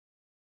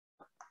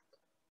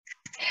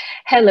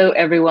Hello,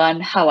 everyone.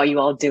 How are you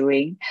all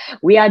doing?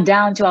 We are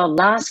down to our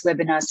last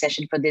webinar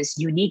session for this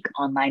unique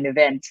online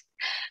event.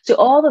 To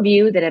all of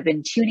you that have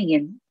been tuning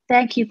in,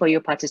 thank you for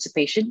your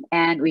participation,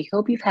 and we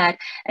hope you've had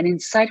an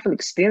insightful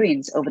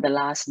experience over the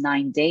last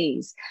 9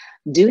 days.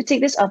 Do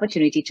take this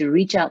opportunity to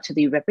reach out to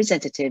the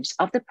representatives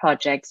of the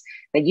projects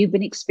that you've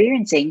been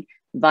experiencing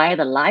via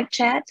the live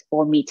chat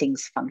or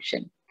meetings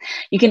function.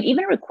 You can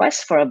even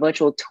request for a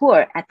virtual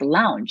tour at the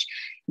lounge.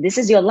 This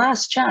is your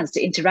last chance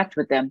to interact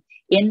with them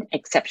in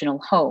exceptional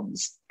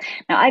homes.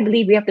 Now, I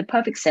believe we have the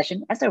perfect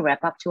session as a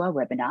wrap up to our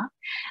webinar.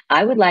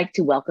 I would like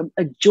to welcome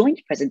a joint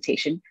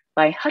presentation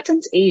by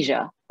Huttons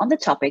Asia on the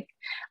topic,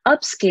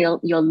 Upscale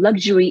Your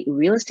Luxury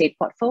Real Estate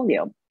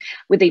Portfolio,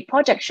 with a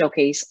project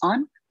showcase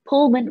on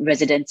Pullman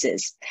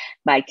Residences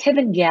by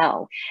Kevin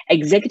Geow,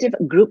 Executive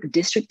Group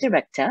District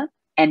Director,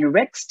 and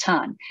Rex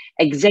Tan,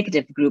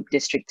 Executive Group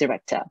District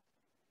Director.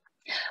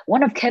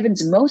 One of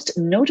Kevin's most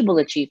notable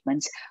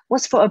achievements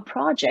was for a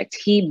project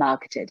he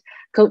marketed,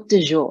 Côte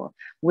d'Azur,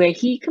 where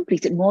he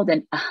completed more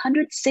than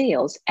 100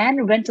 sales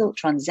and rental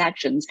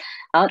transactions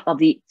out of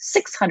the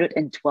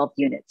 612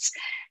 units.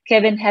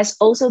 Kevin has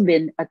also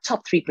been a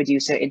top 3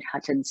 producer in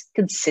Huttons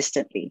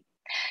consistently.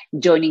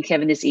 Joining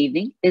Kevin this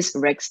evening is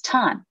Rex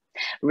Tan.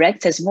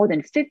 Rex has more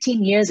than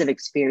 15 years of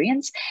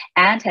experience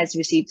and has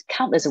received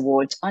countless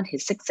awards on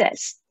his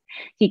success.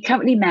 He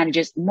currently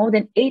manages more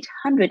than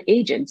 800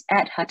 agents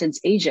at Huttons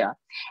Asia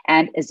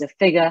and is a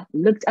figure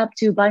looked up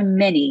to by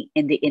many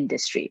in the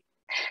industry.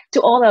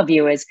 To all our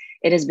viewers,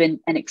 it has been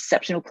an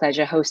exceptional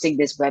pleasure hosting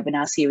this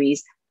webinar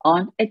series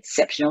on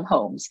exceptional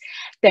homes.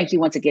 Thank you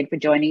once again for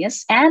joining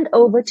us, and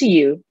over to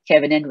you,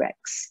 Kevin and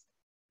Rex.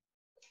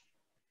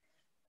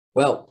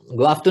 Well,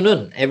 good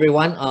afternoon,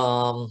 everyone.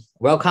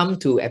 Welcome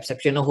to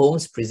Exceptional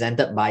Homes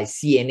presented by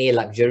CNA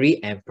Luxury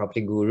and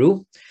Property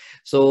Guru.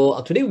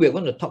 So today we're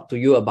going to talk to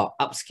you about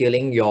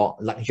upscaling your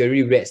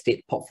luxury real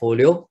estate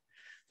portfolio.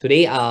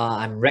 Today,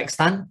 I'm Rex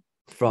Tan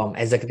from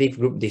Executive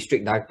Group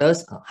District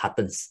Directors,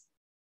 Huttons.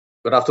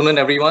 Good afternoon,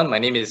 everyone. My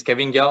name is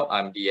Kevin Geow.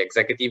 I'm the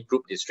Executive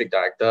Group District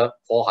Director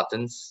for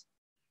Huttons.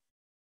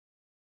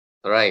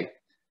 All right.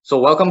 So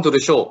welcome to the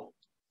show.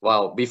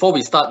 Well, before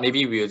we start,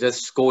 maybe we'll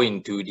just go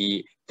into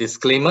the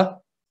disclaimer.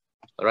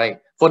 All right.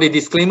 For the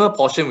disclaimer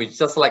portion, we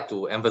just like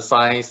to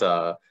emphasize,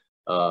 shout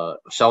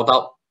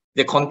out.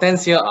 The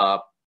contents here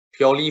are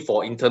purely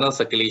for internal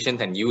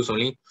circulation and use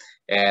only,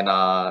 and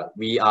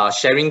we are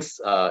sharing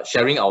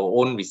our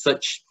own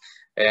research,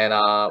 and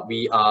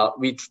we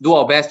do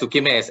our best to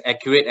keep it as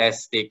accurate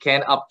as they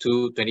can up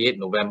to 28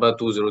 November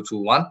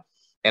 2021.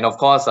 And of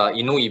course,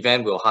 in no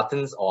event will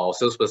Huttons or our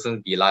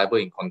salesperson be liable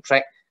in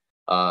contract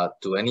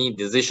to any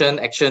decision,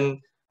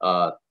 action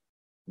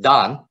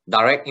done,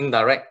 direct,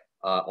 indirect,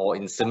 or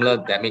in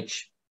similar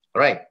damage. All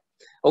right.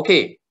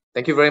 Okay.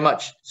 Thank you very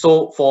much.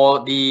 So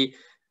for the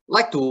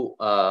like to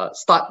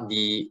start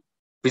the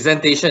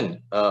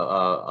presentation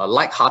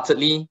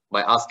light-heartedly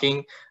by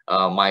asking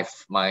my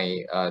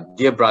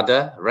dear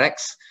brother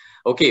Rex.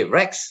 Okay,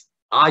 Rex,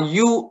 are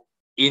you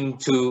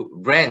into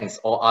brands,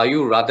 or are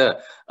you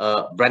rather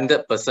a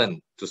branded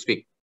person to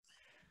speak?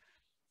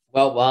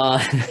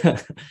 Well,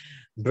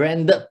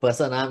 branded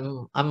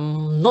person.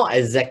 I'm not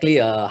exactly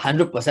a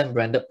 100%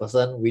 branded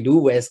person. We do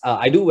wear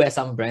I do wear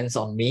some brands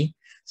on me.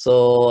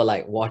 So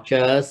like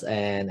watches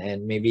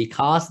and maybe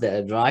cars that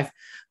I drive.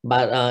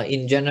 But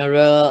in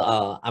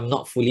general, I'm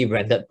not fully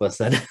branded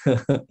person.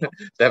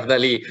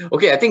 Definitely.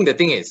 Okay, I think the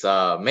thing is,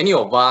 many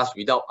of us,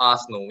 without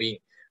us knowing,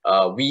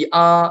 we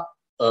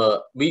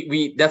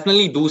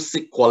definitely do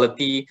seek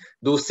quality,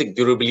 do seek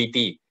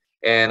durability.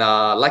 And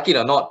like it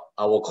or not,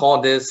 I will call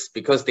this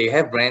because they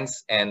have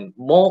brands, and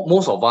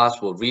most of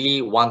us will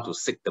really want to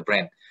seek the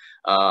brand.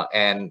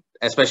 And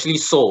especially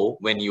so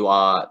when you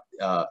are,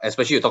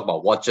 especially you talk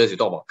about watches, you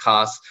talk about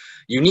cars,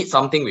 you need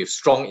something with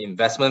strong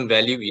investment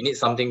value. You need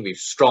something with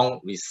strong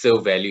resale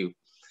value.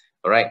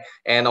 All right.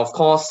 And of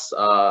course,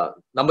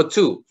 number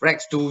 2,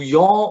 Rex,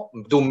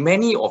 do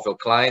many of your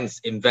clients,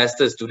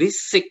 investors, do they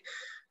seek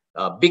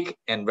big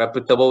and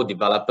reputable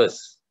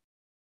developers?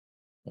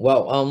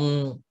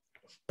 Well,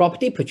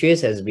 property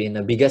purchase has been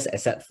the biggest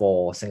asset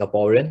for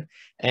Singaporean,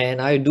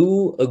 and I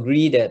do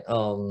agree that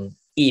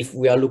if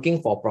we are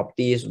looking for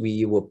properties,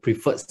 we will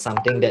prefer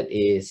something that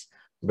is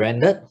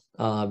branded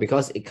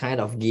because it kind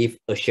of gives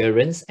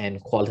assurance and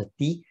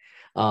quality.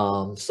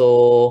 Yeah,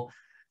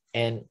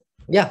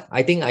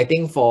 I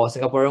think for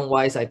Singaporean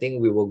wise, I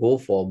think we will go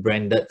for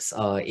branded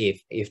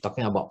if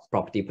talking about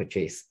property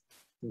purchase.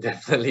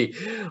 Definitely.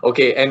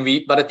 Okay,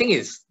 but the thing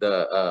is,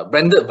 the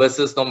branded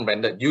versus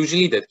non-branded,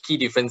 usually the key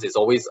difference is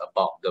always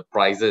about the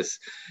prices.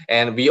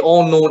 And we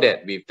all know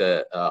that with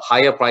the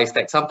higher price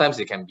tag, sometimes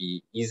it can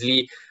be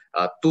easily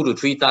 2 to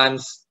 3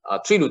 times,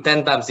 3 to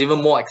 10 times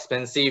even more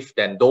expensive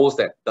than those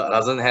that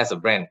doesn't has a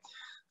brand.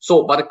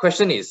 So, but the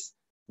question is,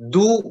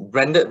 do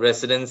branded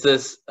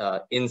residences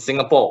in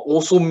Singapore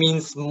also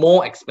means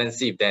more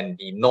expensive than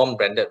the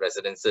non-branded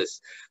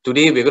residences?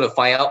 Today, we're going to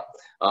find out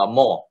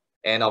more.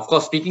 And of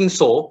course, speaking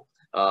so,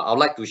 I would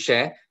like to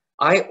share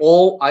I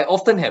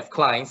often have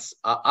clients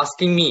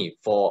asking me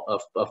for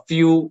a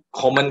few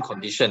common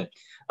conditions.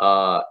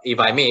 If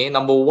I may,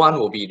 number one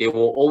will be they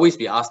will always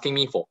be asking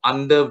me for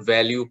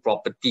undervalued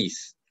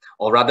properties,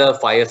 or rather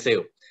fire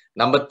sale.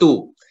 Number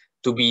two,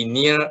 to be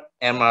near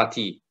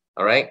MRT.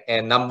 All right.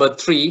 And number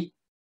three,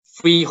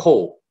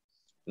 freehold.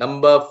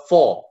 Number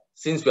four,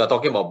 since we are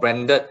talking about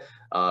branded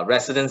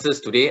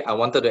residences today, I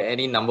wanted to add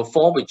in number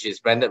four, which is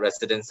branded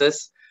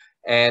residences.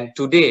 And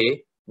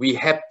today we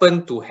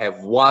happen to have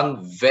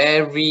one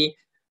very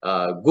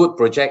good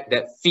project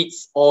that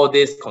fits all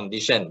these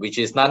conditions, which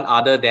is none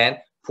other than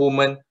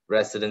Pullman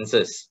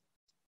Residences.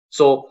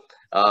 So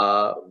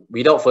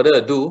without further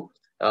ado,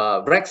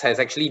 Rex has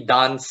actually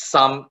done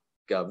some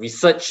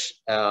research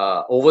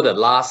over the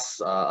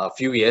last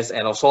few years,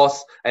 and of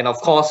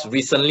course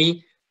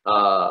recently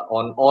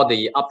on all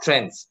the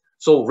uptrends.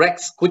 So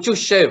Rex, could you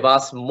share with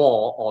us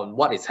more on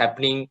what is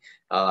happening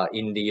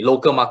in the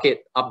local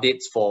market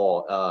updates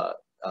for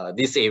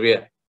this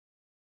area?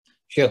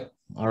 Sure.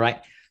 All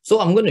right. So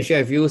I'm going to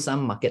share with you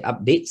some market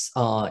updates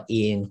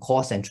in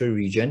core central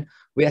region.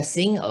 We are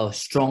seeing a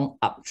strong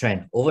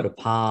uptrend over the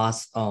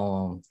past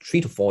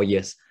 3 to 4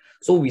 years.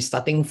 So we're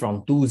starting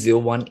from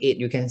 2018.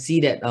 You can see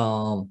that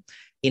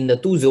in the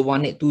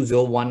 2018,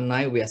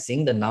 2019, we are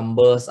seeing the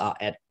numbers are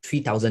at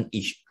 3,000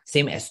 each,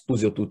 same as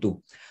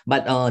 2022.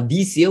 But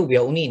this year, we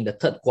are only in the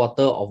third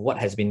quarter of what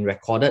has been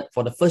recorded.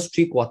 For the first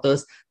 3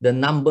 quarters, the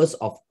numbers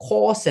of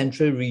core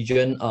central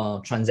region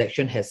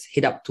transaction has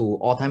hit up to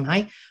all-time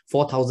high,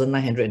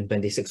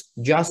 4,926,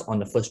 just on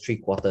the first 3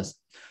 quarters.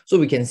 So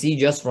we can see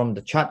just from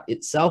the chart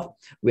itself,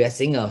 we are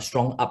seeing a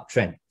strong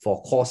uptrend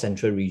for core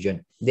central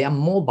region. There are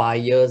more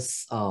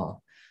buyers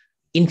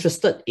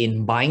interested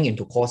in buying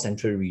into core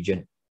central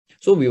region.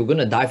 So we're going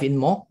to dive in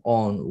more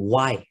on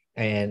why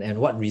and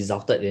what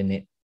resulted in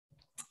it.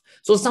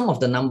 So some of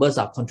the numbers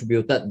are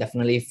contributed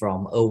definitely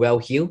from Irwell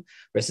Hill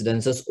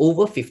residences.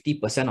 Over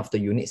 50% of the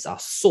units are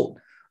sold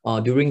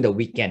during the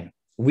weekend,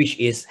 which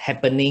is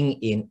happening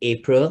in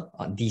April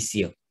this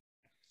year.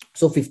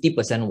 So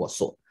 50% was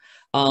sold.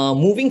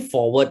 Moving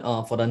forward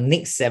for the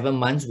next 7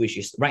 months, which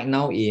is right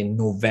now in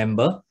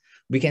November,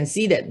 we can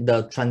see that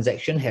the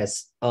transaction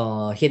has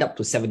hit up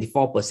to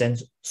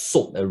 74%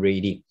 sold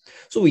already.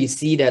 So we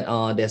see that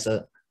there's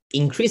an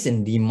increase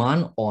in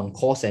demand on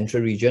core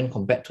central region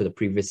compared to the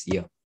previous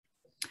year.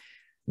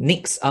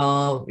 Next,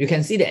 you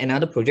can see that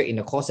another project in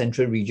the core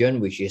central region,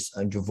 which is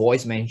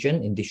Geow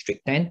Mansion in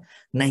District 10,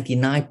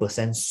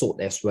 99%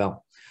 sold as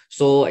well.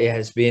 So it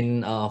has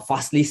been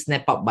fastly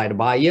snapped up by the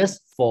buyers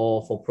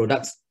for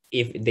products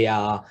if they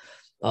are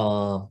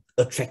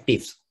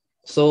attractive.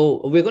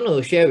 So we're going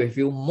to share with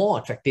you more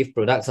attractive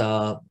products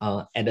at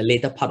the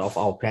later part of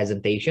our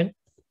presentation.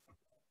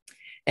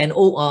 And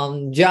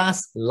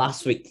just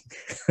last week,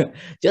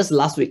 just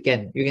last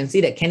weekend, you can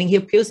see that Canning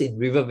Hill Pills in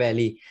River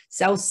Valley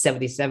sells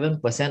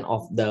 77%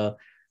 of the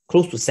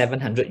close to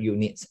 700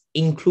 units,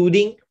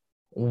 including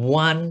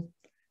one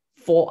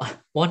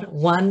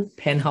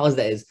penthouse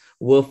that is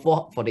worth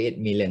 48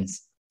 million.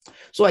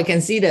 So I can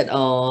see that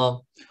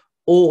on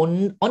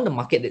the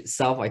market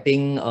itself, I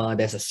think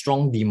there's a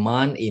strong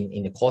demand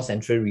in the core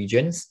central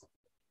regions.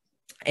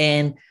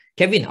 And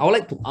Kevin, I would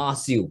like to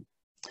ask you,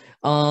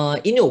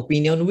 in your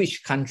opinion,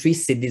 which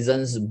country's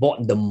citizens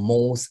bought the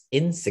most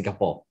in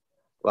Singapore?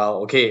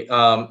 Well, okay.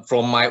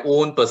 From my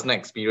own personal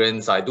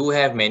experience, I do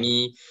have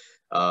many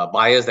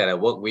buyers that I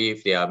work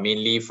with. They are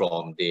mainly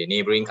from the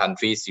neighboring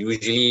countries,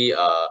 usually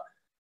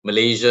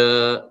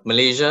Malaysians,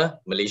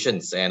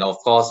 and of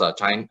course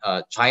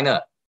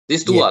China.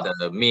 These two are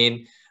the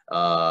main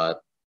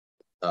what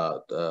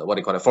do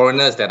you call it,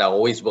 foreigners that I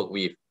always work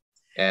with.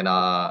 And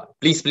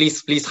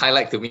please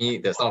highlight to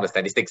me some of the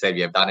statistics that we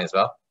have done as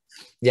well.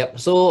 Yep.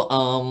 So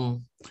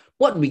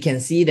what we can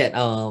see that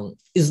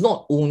is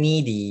not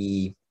only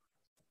the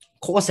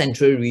core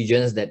central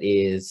regions that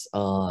is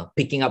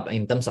picking up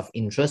in terms of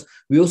interest,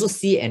 we also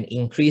see an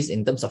increase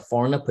in terms of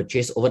foreigner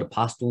purchase over the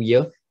past 2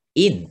 years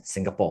in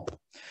Singapore.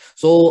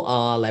 So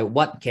like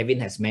what Kevin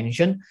has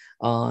mentioned,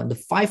 the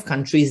 5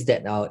 countries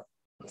that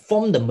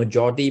form the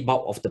majority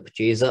bulk of the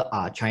purchaser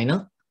are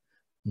China,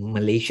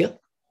 Malaysia,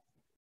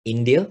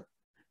 India,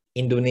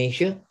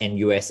 Indonesia, and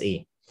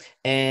USA.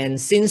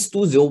 And since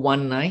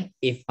 2019,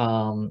 if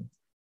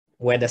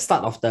we're at the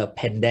start of the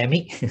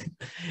pandemic,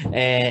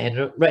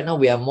 and right now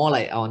we are more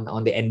like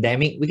on the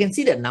endemic, we can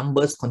see that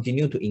numbers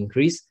continue to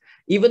increase.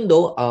 Even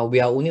though we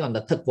are only on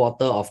the third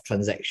quarter of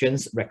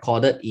transactions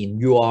recorded in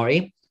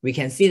URA, we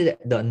can see that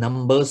the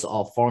numbers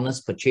of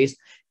foreigners purchase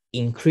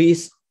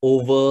increase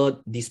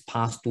over these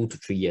past 2 to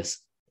 3 years.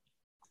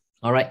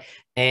 All right.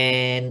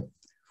 And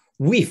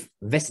with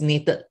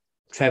vaccinated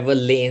travel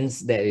lanes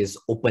that is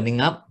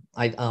opening up,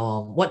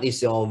 what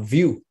is your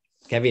view,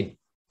 Kevin?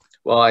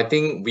 Well, I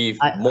think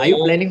are you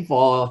planning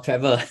for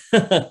travel?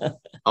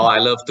 Oh, I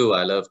love to.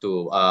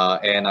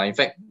 And in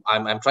fact,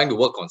 I'm trying to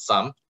work on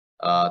some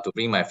to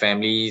bring my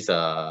families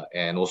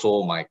and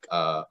also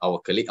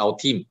our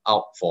team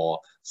out for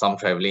some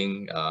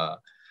traveling.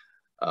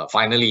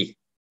 Finally,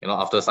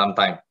 after some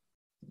time.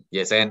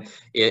 Yes, and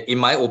in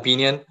my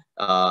opinion,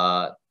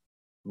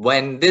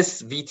 when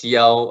this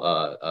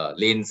VTL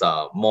lanes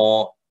are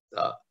more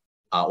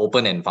are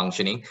open and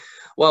functioning,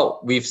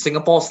 well, with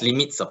Singapore's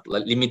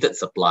limited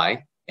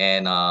supply,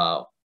 and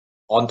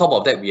on top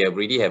of that, we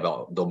already have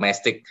our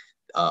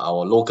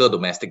local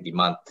domestic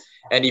demand.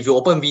 And if you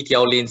open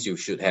VTL lanes, you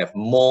should have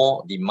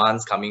more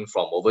demands coming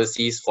from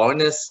overseas.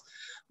 Foreigners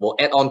will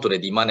add on to the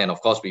demand, and of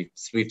course,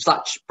 with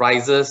such,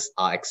 prices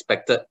are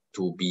expected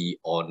to be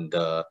on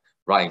the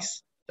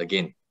rise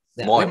again.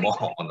 Yeah, more and more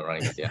on the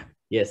rise. Yeah.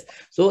 Yes.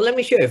 So let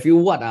me share with you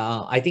what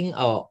I think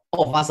all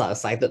of us are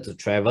excited to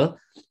travel.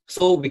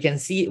 So we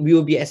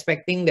will be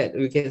expecting that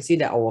we can see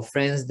that our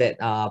friends that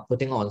are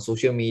putting on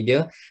social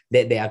media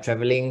that they are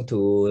traveling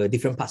to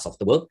different parts of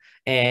the world,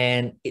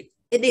 and it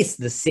is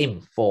the same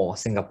for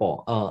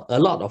Singapore. A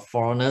lot of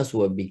foreigners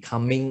will be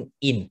coming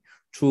in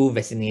through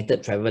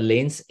vaccinated travel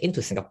lanes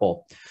into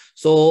Singapore.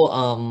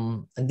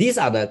 So these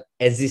are the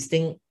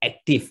existing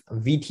active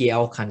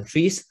VTL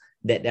countries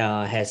that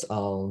has a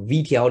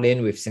VTL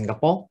lane with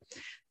Singapore.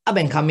 Up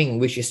and coming,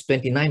 which is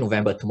 29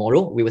 November,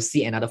 tomorrow, we will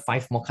see another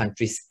 5 more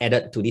countries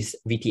added to this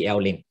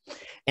VTL lane.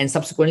 And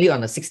subsequently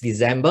on the 6th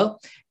December,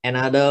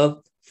 another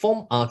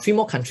 3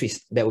 more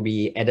countries that will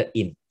be added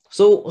in.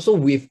 So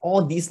with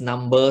all these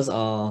numbers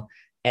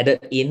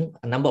added in,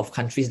 a number of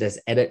countries that's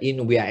added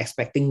in, we are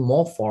expecting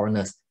more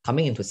foreigners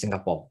coming into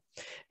Singapore.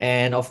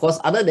 And of course,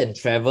 other than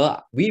travel,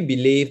 we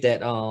believe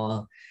that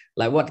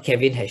like what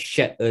Kevin has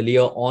shared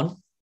earlier on,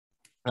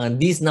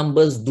 these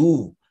numbers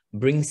do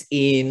brings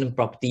in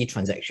property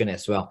transaction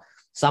as well.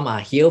 Some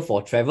are here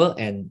for travel,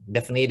 and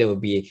definitely there will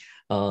be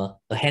a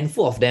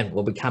handful of them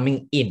will be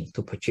coming in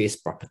to purchase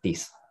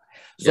properties.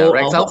 So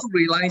yeah, Rex, I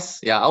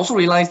also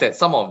realized that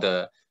some of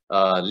the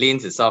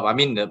lanes itself, I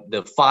mean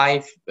the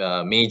 5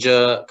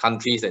 major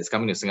countries that's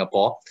coming to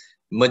Singapore,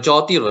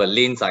 majority of the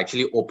lanes are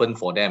actually open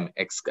for them,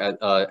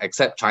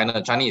 except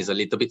China. China is a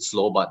little bit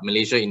slow, but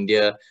Malaysia,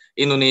 India,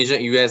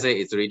 Indonesia, USA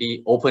is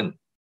already open.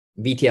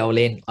 VTL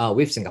lane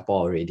with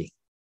Singapore already.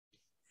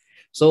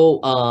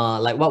 So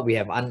like what we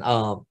have,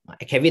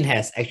 Kevin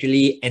has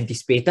actually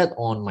anticipated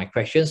on my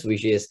questions,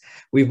 which is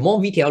with more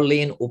VTL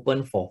lane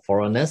open for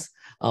foreigners,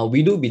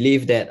 we do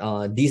believe that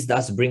this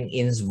does bring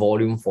in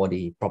volume for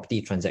the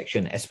property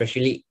transaction,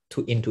 especially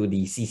into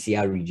the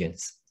CCR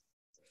regions.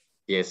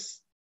 Yes.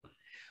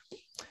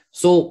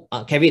 So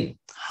Kevin,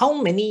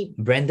 how many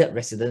branded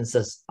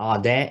residences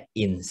are there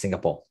in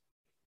Singapore?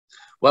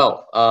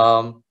 Well,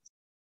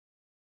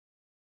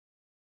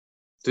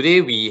 today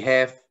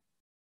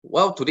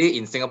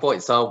in Singapore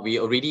itself, we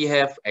already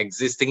have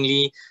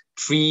existingly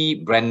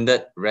 3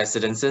 branded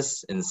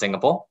residences in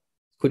Singapore.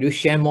 Could you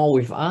share more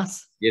with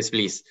us? Yes,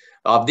 please.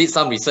 Did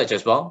some research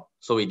as well.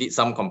 So we did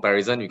some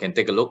comparison. You can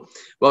take a look.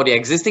 Well, the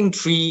existing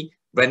 3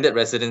 branded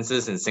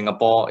residences in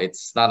Singapore,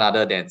 it's none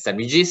other than St.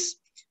 Regis,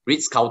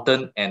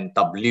 Ritz-Carlton, and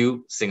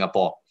W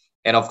Singapore.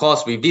 And of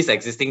course, with these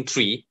existing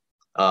 3,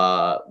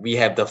 we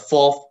have the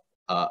 4th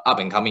up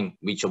and coming,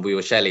 which we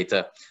will share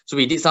later. So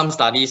we did some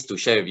studies to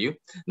share with you.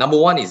 Number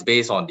 1 is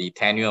based on the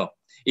tenure.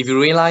 If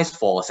you realize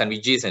for St.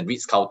 Regis and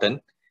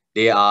Ritz-Carlton,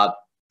 they are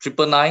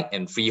 999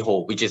 and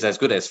freehold, which is as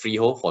good as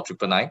freehold for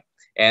 999.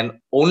 And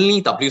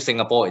only W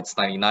Singapore, it's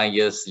 99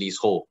 years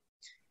leasehold.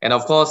 And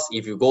of course,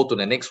 if you go to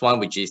the next one,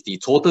 which is the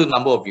total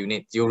number of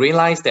units, you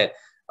realize that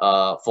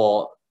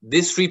for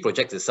these 3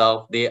 projects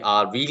itself, they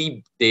are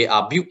built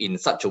in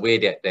such a way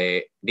that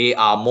they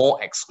are more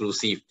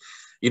exclusive.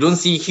 You don't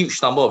see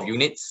huge number of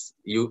units,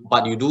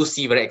 but you do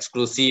see very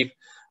exclusive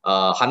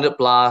 100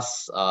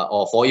 plus,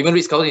 or for even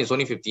Ritz-Carlton, it's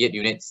only 58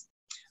 units.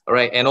 All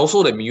right, and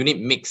also the unit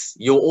mix.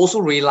 You'll also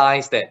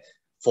realize that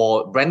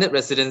for branded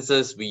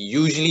residences, we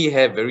usually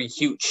have very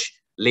huge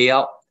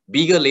layout,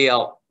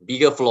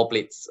 bigger floor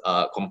plates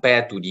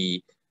compared to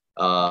the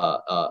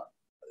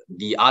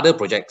other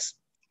projects.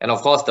 And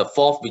of course, the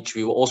 4th, which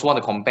we will also want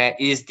to compare,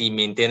 is the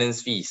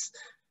maintenance fees.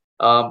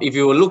 If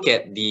you look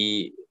at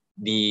the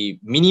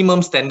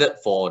minimum standard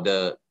for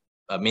the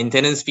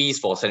maintenance fees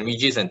for St.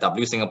 Regis and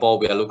W Singapore,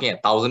 we are looking at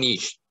 1,000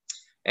 each.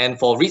 And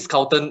for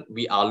Ritz-Carlton,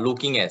 we are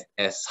looking at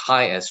as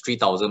high as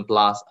 3,000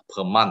 plus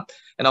per month.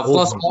 And of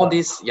course, all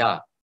this,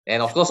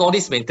 and of course, all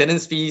these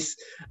maintenance fees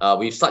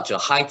with such a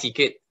high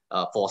ticket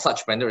for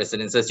such branded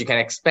residences, you can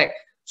expect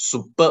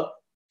superb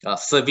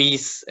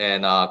service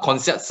and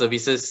concierge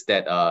services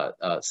that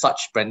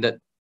such branded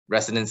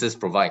residences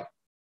provide.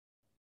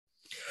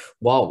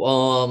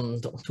 Wow,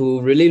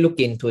 to really look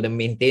into the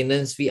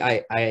maintenance fee,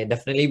 I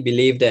definitely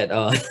believe that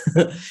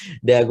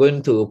they are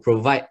going to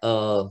provide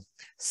a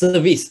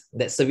service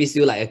that service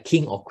you like a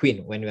king or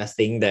queen when you are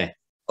staying there.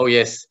 Oh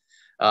yes.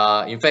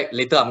 In fact,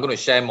 later I'm going to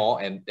share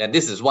more, and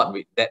this is what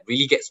that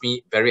really gets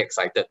me very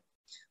excited.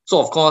 So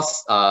of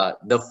course,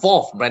 the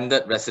 4th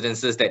branded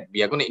residences that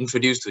we are going to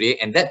introduce today,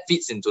 and that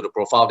fits into the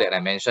profile that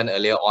I mentioned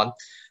earlier on,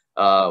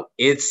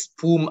 it's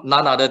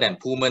none other than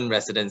Pullman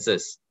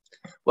residences.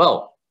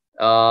 Well,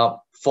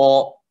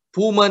 for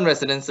Pullman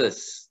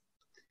residences,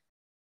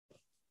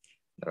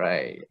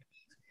 right?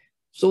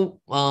 So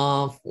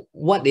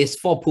what is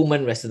for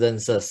Pullman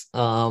residences?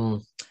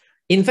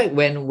 In fact,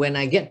 when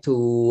I get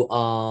to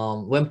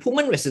when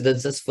Pullman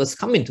residences first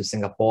come into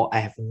Singapore, I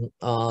have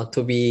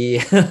to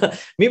be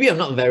maybe I'm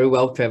not very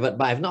well traveled,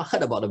 but I've not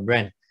heard about the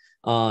brand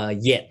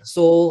yet.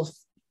 So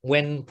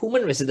when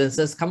Pullman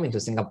residences come into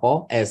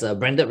Singapore as a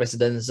branded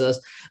residences,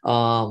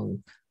 I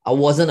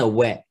wasn't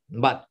aware.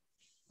 But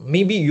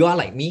maybe you are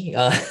like me,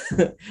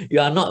 you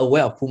are not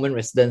aware of Pullman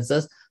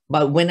residences.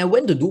 But when I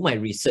went to do my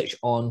research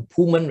on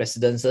Pullman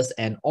residences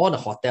and all the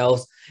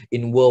hotels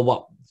in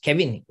worldwide,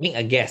 Kevin, make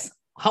a guess.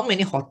 How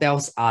many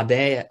hotels are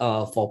there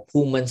for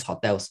Pullman's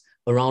hotels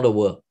around the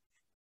world?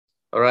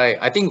 All right.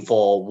 I think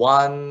for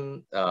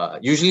one,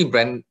 usually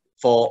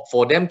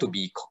for them to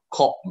be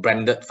called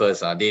branded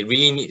first, they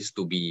really needs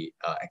to be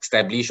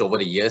established over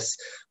the years.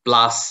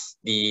 Plus,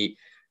 the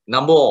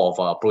number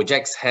of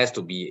projects has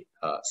to be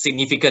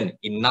significant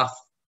enough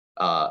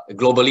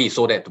globally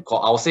so that to call.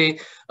 I'll say,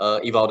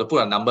 if I were to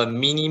put a number,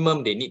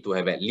 minimum they need to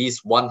have at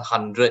least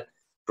 100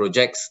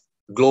 projects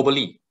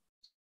globally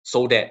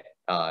so that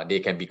they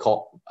can be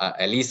called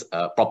at least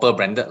proper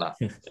branded lah.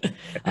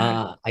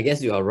 I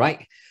guess you are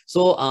right.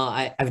 So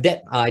I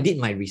did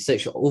my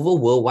research over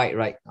worldwide,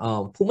 right?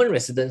 Pullman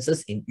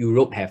residences in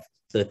Europe have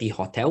 30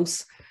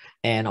 hotels,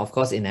 and of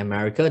course in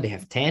America they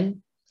have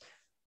 10.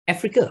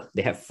 Africa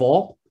they have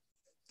 4.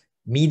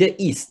 Middle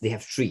East they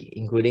have 3,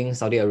 including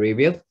Saudi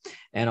Arabia,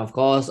 and of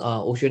course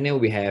Oceania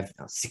we have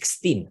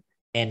 16,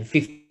 and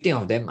 15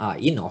 of them are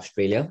in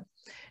Australia.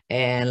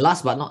 And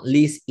last but not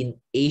least, in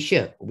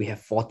Asia we have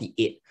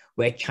 48.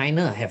 Where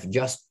China have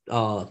just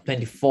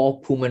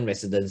 24 Pullman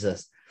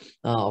residences.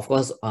 Of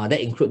course,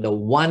 that include the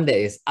one that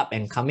is up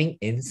and coming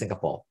in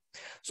Singapore.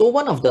 So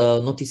one of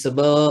the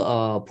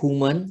noticeable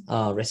Pullman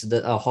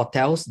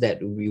hotels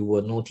that we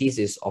will notice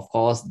is, of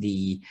course,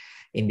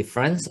 in the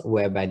France,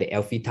 whereby the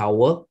Eiffel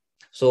Tower.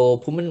 So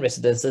Pullman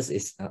residences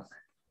is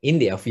in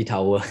the Eiffel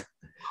Tower.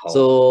 Oh.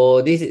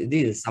 So this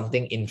is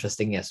something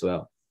interesting as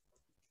well.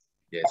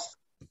 Yes.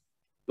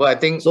 Well, I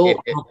think so.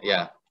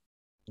 Yeah.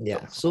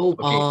 Yeah. So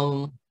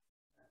okay.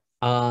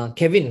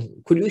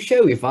 Kevin, could you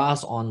share with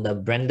us on the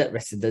branded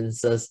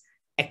residences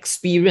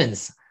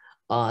experience?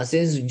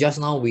 Since just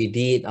now we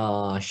did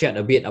shared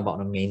a bit about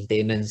the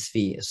maintenance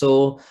fee.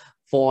 So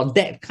for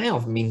that kind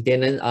of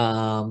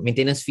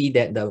maintenance fee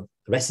that the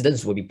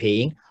residents will be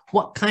paying,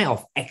 what kind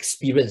of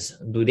experience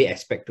do they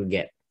expect to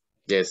get?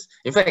 Yes,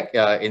 in fact,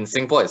 in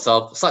Singapore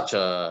itself, such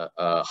a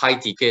high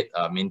ticket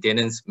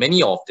maintenance,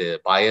 many of the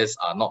buyers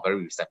are not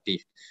very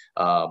receptive.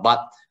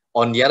 But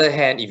on the other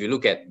hand, if you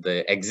look at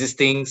the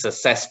existing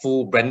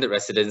successful branded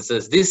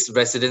residences, these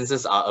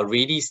residences are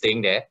already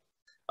staying there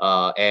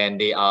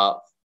and they are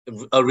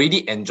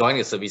already enjoying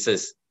the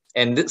services.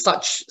 And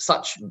such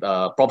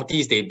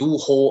properties, they do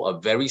hold a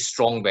very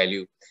strong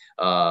value,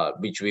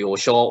 which we will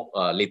show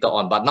later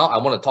on. But now I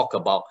want to talk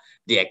about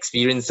the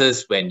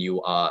experiences when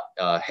you are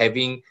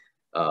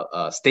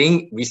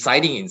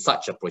residing in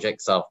such a project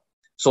itself.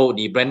 So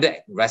the branded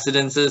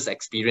residences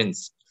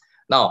experience.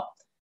 Now,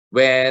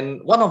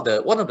 when one of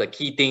the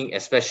key thing,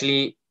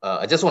 especially,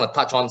 I just want to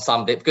touch on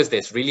some because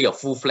there's really a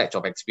full-fledged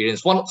of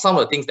experience. Some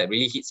of the things that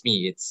really hits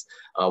me, it's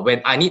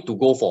when I need to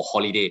go for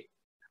holiday.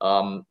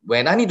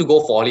 When I need to go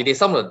for holiday,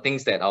 some of the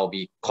things that I'll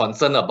be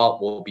concerned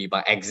about will be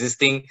my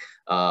existing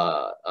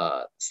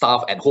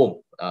staff at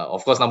home.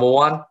 Of course, number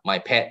one, my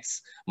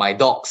pets, my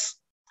dogs,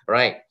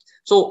 right?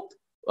 So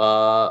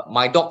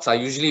my dogs, I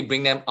usually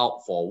bring them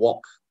out for a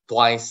walk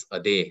twice a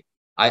day.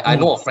 I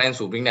know of friends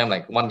who bring them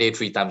like 1 day,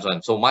 3 times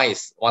one. So mine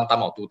is 1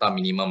 time or 2 time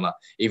minimum.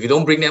 If you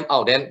don't bring them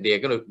out, then they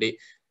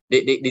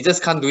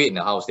just can't do it in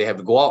the house. They have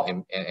to go out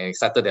and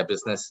settle their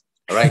business.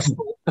 All right.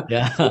 So,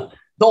 yeah.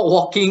 Dog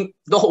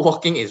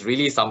walking is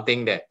really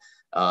something that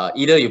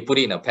either you put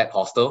it in a pet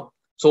hostel.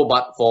 So,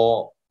 but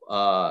for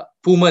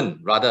Pullman,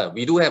 rather,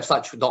 we do have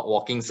such dog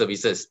walking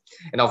services.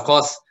 And of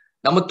course,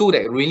 number 2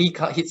 that really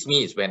hits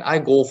me is when I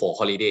go for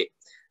holiday.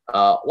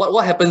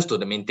 What happens to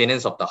the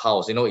maintenance of the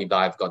house? You know, if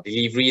I've got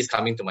deliveries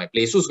coming to my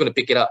place, who's going to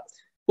pick it up?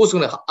 Who's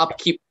going to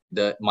upkeep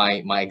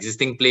my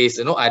existing place?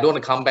 You know, I don't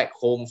want to come back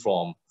home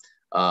from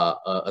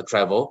a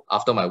travel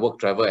after my work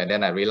travel, and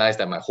then I realize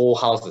that my whole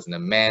house is in a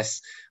mess.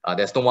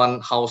 There's no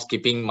one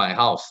housekeeping my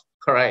house.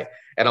 All right.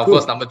 And of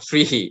course, number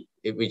 3,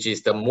 which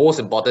is the most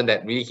important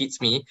that really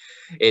hits me,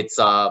 it's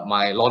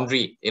my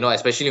laundry. You know,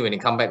 especially when you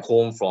come back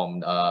home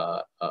from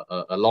a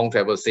long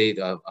travel, say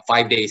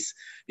 5 days,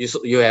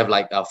 you have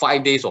like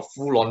 5 days of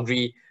full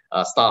laundry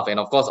stuff, and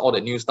of course all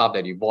the new stuff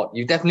that you bought.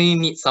 You definitely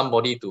need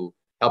somebody to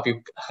help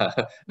you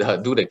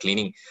do the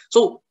cleaning.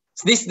 So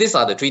these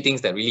are the 3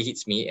 things that really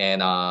hits me,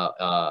 and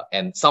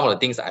some of the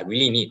things that I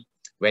really need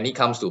when it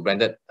comes to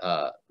branded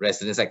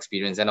residence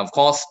experience. And of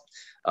course,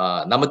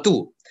 number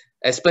 2.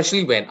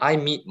 Especially when I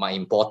meet my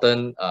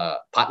important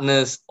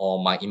partners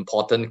or my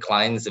important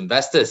clients,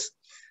 investors.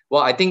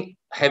 Well, I think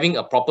having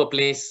a proper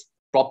place,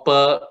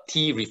 proper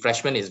tea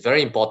refreshment is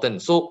very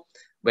important. So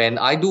when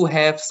I do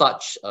have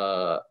such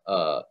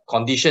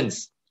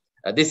conditions,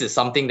 this is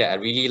something that I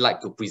really like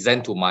to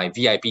present to my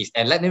VIPs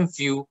and let them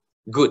feel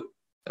good,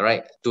 all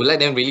right? To let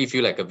them really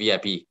feel like a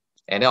VIP.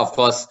 And then of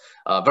course,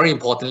 very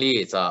importantly,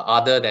 it's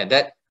other than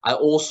that, I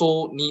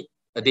also need,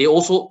 they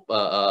also,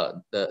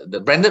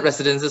 the branded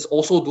residences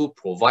also do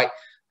provide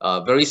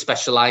very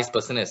specialized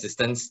personal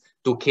assistance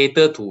to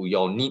cater to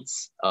your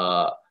needs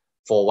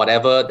for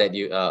whatever that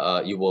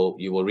you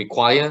will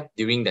require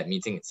during that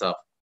meeting itself,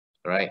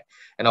 right?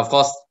 And of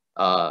course,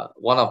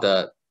 one of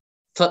the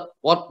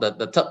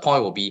third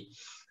point will be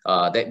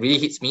that really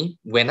hits me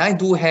when I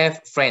do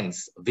have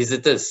friends,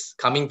 visitors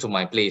coming to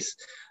my place.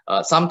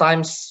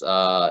 Sometimes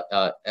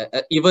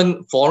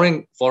even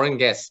foreign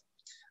guests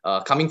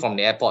coming from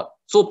the airport.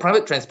 So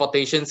private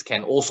transportations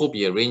can also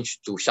be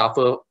arranged to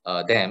shuffle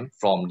them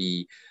from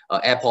the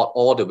airport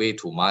all the way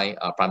to my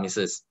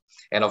premises.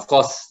 And of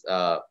course,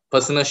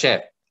 personal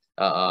chef,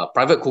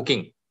 private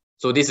cooking.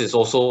 So this is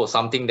also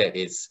something that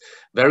is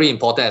very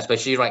important,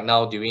 especially right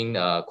now during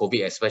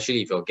COVID,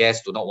 especially if your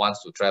guests do not want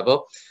to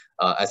travel,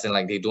 as in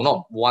like they do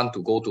not want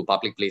to go to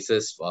public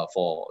places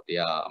for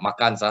their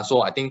makans.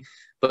 So I think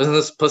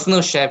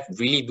personal chef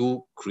really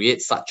do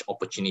create such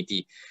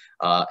opportunity.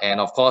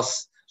 And of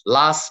course,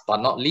 last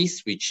but not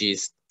least, which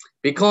is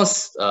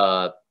because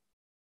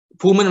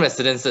Pullman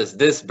Residences,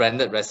 this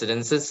branded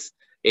residences,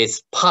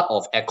 is part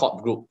of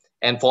Accord Group.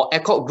 And for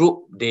Accord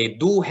Group, they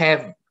do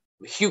have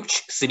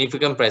huge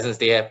significant presence.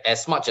 They have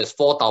as much as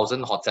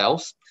 4,000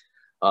 hotels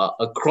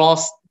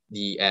across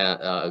the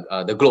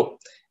globe.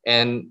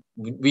 And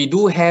we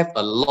do have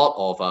a lot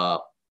of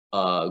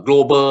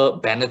global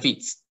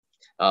benefits,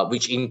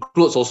 which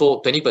includes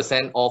also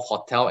 20% off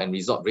hotel and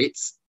resort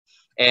rates,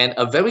 and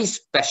a very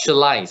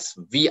specialized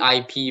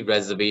VIP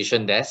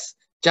reservation desk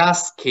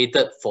just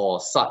catered for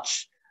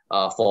such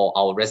for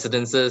our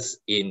residences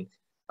in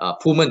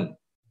Pullman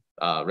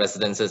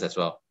residences as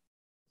well.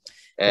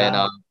 And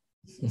yeah.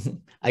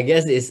 I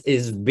guess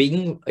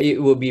it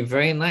would be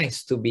very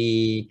nice to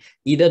be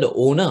either the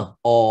owner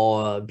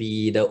or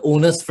be the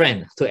owner's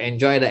friend to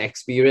enjoy the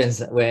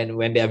experience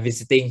when they are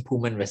visiting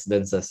Pullman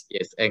residences.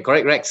 Yes, and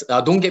correct, Rex.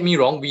 Don't get me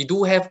wrong, we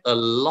do have a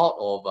lot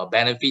of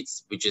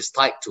benefits which is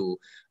tied to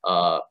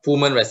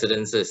Pullman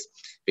residences,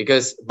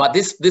 but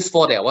this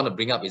four that I want to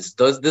bring up is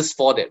this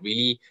four that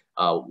really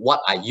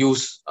what I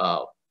use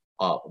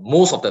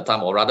most of the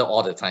time, or rather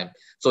all the time.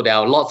 So there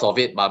are lots of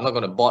it, but I'm not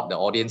going to bore the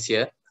audience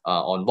here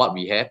on what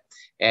we have.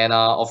 And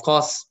of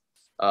course,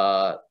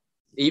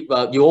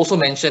 you also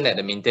mentioned that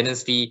the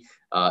maintenance fee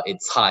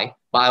it's high,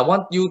 but I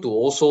want you to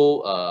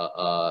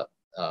also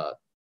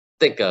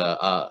take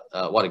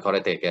what do you call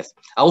it, I guess.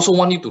 I also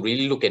want you to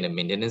really look at the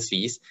maintenance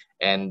fees,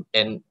 and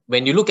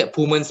when you look at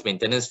Pullman's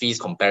maintenance fees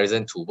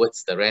comparison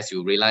towards the rest,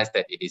 you realize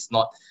that it is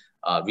not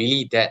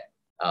really that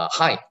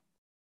high.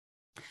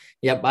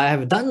 Yep, I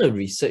have done the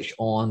research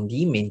on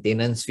the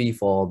maintenance fee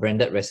for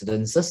branded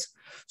residences.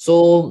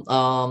 So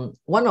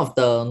one of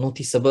the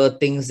noticeable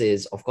things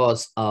is, of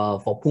course,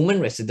 for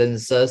Pullman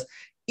residences,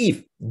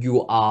 if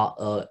you are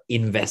an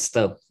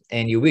investor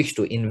and you wish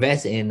to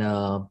invest in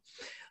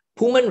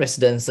Pullman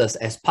residences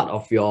as part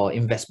of your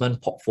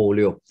investment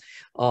portfolio,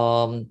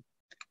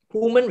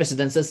 Pullman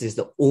residences is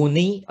the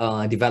only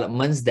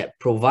developments that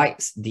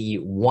provides the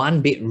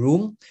one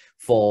bedroom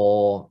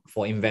for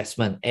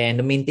investment, and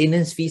the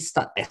maintenance fees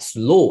start as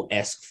low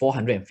as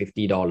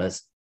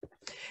 $450.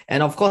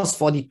 And of course,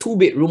 for the two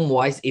bedroom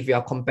wise, if you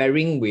are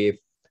comparing with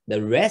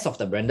the rest of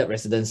the branded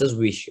residences,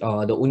 which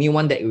the only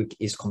one that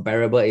is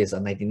comparable is a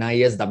 99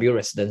 years W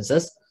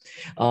residences,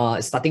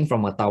 starting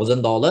from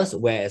 $1,000,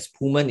 whereas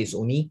Pullman is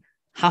only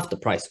half the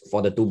price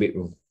for the two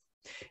bedroom.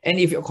 And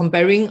if you're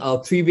comparing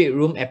a three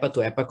bedroom apple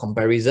to apple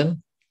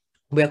comparison,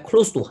 we are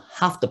close to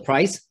half the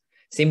price.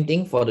 Same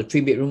thing for the three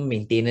bedroom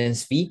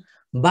maintenance fee,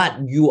 but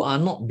you are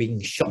not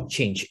being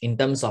shortchanged in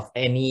terms of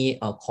any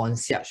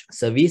concierge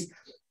service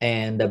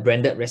and the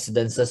branded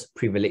residences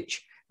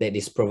privilege that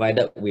is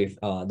provided with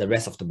the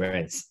rest of the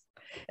brands.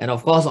 And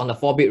of course, on the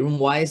four bedroom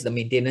wise, the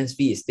maintenance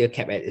fee is still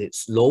kept at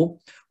its low,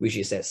 which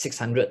is at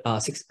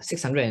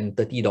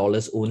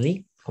 $630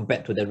 only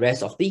compared to the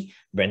rest of the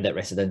branded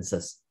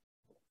residences.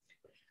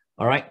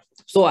 All right.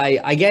 So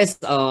I guess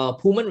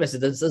Pullman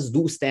residences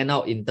do stand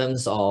out in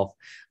terms of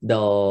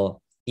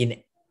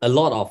in a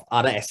lot of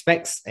other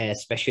aspects,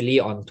 especially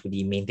onto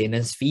the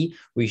maintenance fee,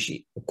 which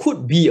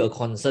could be a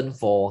concern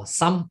for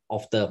some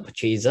of the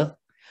purchaser.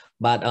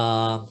 But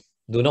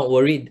do not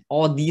worry,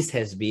 all this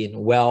has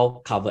been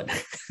well covered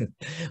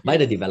by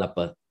the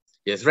developer.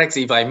 Yes, Rex,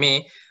 if I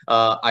may,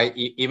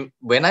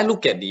 when I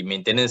look at the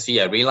maintenance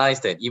fee, I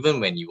realize that even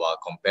when you are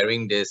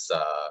comparing this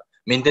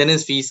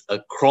maintenance fees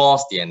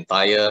across the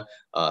entire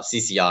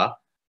CCR,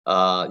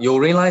 you'll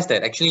realize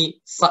that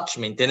actually such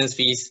maintenance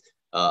fees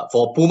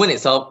for Pullman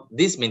itself,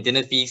 this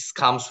maintenance fees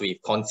comes with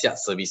concierge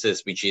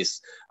services, which is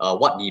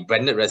what the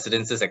branded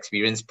residences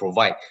experience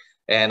provide.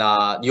 And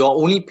you're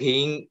only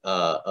paying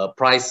a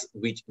price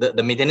which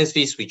the maintenance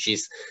fees which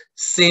is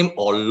same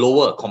or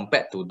lower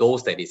compared to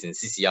those that is in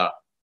CCR.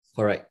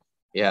 Correct.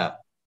 Yeah,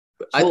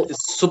 so,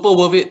 it's super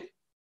worth it.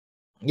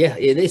 Yeah,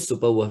 it is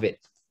super worth it.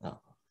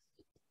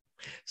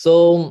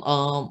 So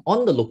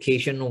on the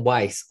location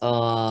wise,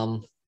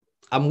 I'm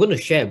going to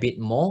share a bit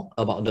more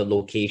about the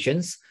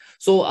locations.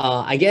 So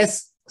I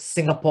guess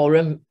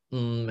Singaporean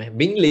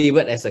being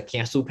labeled as a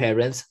kiasu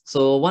parents.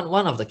 So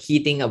one of the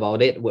key thing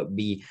about it would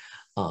be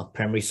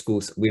primary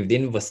schools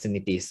within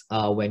vicinities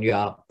when you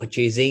are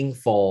purchasing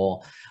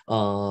for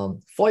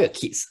your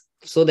kids,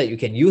 so that you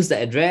can use the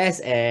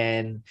address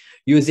and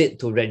use it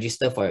to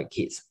register for your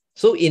kids.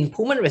 So in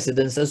Pullman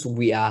residences,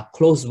 we are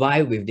close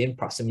by within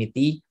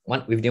proximity,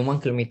 within 1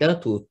 kilometer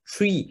to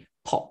 3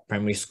 top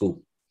primary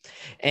school.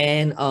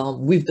 And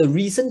with the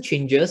recent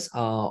changes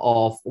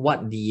of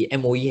what the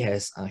MOE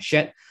has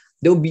shared,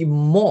 there will be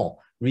more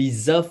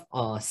reserved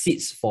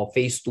seats for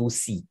phase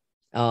 2C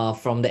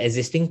from the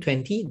existing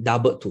 20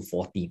 doubled to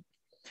 40.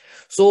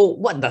 So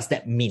what does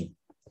that mean?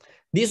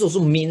 This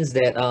also means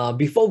that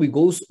before we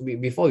goes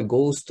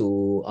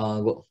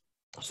to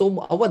so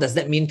what does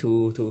that mean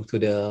to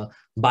the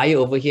buyer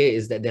over here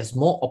is that there's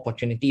more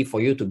opportunity for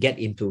you to get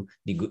into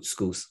the good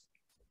schools.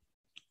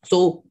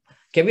 So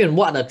Kevin,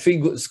 what are 3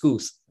 good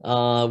schools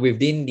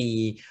within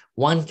the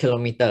 1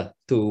 kilometer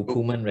to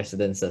Pullman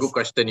residences? Good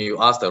question.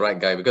 You asked the right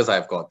guy, because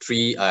I've got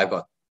 2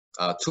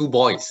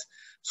 boys.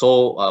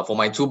 So for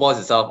my 2 boys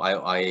itself,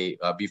 I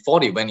before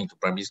they went into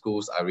primary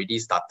schools, I already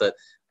started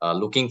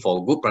looking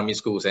for good primary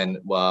schools. And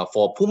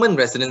for Pullman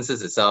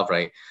residences itself,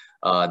 right,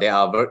 there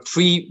are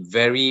 3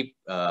 very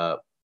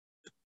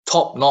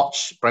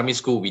top-notch primary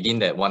school within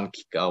that one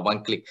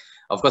click.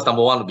 Of course,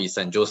 number 1 will be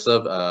St.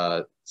 Joseph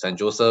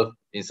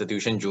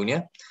Institution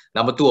Junior.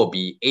 Number 2 will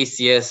be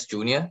ACS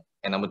Junior,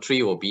 and number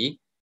 3 will be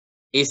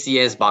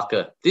ACS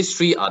Barker. These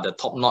 3 are the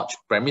top-notch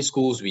primary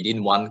schools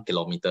within 1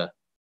 kilometer.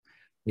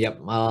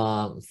 Yep.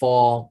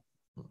 For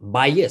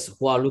buyers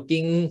who are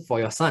looking for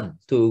your son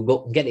to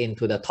go get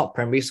into the top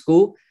primary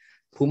school,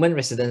 Pullman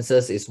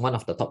residences is one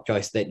of the top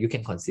choice that you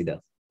can consider.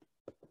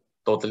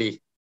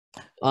 Totally.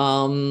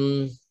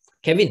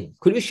 Kevin,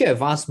 could you share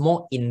with us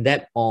more in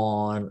depth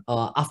on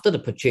after the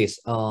purchase?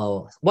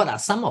 What are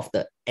some of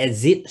the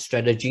exit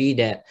strategy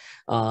that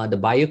the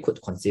buyer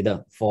could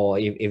consider for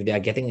if they are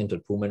getting into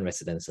Pullman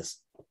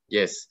residences?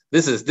 Yes,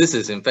 this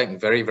is in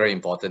fact very, very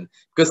important,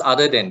 because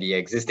other than the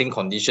existing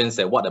conditions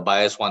that what the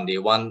buyers want, they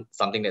want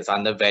something that's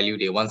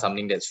undervalued, they want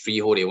something that's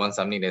freehold, they want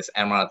something that's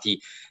MRT.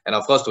 And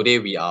of course, today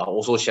we are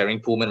also sharing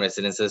Pullman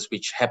residences,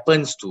 which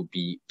happens to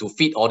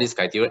fit all these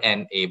criteria,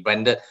 and a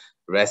branded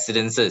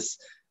residences.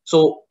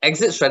 So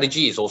exit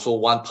strategy is also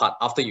one part.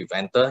 After you've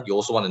entered, you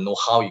also want to know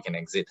how you can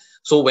exit.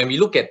 So when we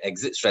look at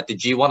exit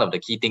strategy, one of the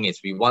key things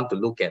is we want to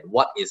look at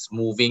what is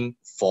moving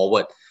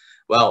forward.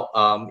 Well,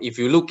 if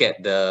you look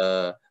at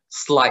the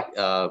slide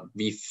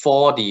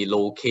before the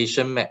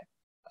location map,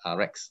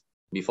 Rex,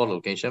 before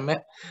location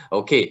map,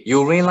 okay,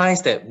 you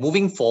realize that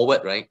moving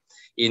forward, right,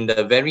 in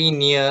the very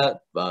near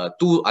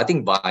I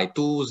think by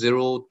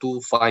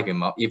 2025,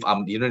 if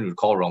I didn't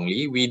recall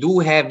wrongly, we do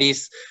have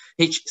this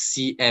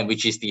HCM,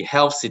 which is the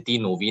Health City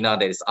Novena,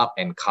 that is up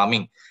and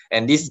coming.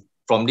 And this,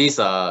 from this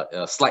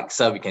slide,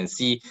 sir, we can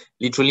see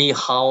literally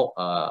how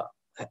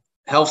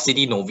Health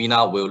City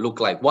Novena will look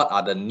like. What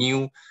are the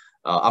new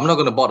I'm not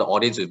going to bore the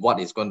audience with what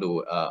is going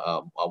to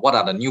what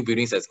are the new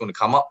buildings that's going to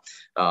come up,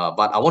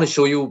 but I want to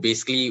show you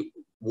basically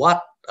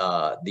what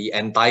the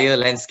entire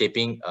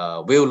landscaping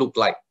will look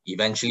like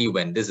eventually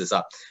when this is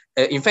up.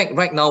 In fact,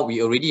 right now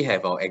we already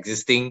have our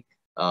existing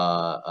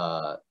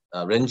Renshi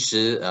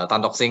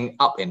Tan Tock Seng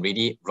up and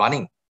ready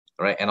running,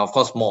 right? And of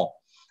course more.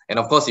 And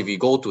of course, if we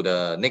go to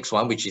the next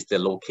one, which is the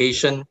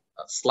location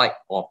slide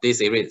of this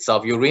area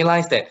itself, you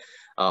realize that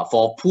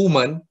for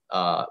Pullman,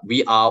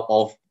 we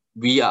are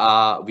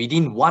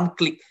within 1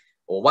 click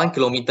or 1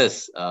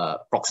 kilometers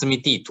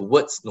proximity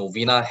towards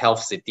Novena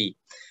Health City.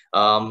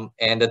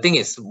 And the thing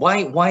is,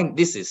 why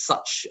this is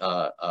such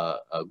a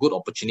good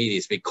opportunity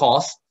is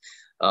because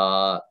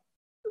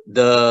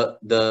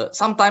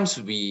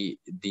sometimes we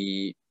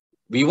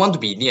want to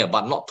be near,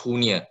 but not too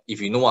near,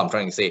 if you know what I'm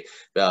trying to say.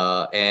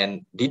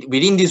 And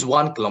within this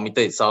 1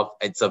 kilometer itself,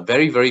 it's a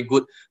very, very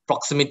good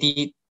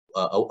proximity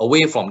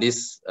away from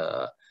this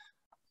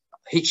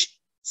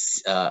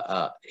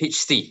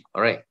HC,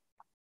 all right?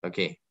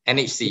 Okay,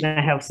 NHC.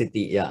 Health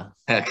City, yeah.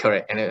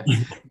 Correct. And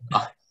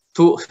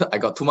I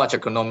got too much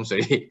acronyms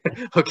already.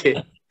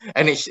 Okay,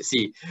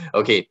 NHC.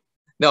 Okay.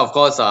 Now, of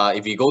course,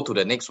 if you go to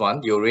the next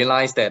one, you'll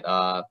realize that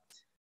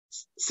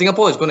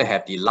Singapore is going to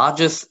have the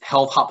largest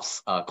health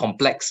hubs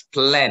complex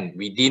plan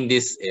within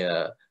this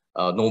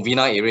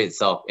Novena area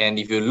itself. And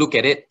if you look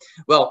at it,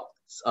 well,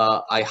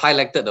 I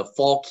highlighted the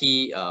 4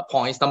 key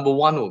points. Number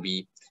 1 will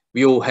be,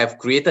 we will have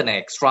created an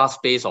extra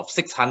space of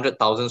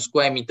 600,000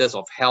 square meters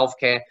of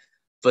healthcare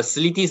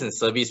facilities and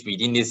service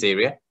within this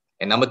area.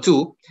 And number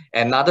 2,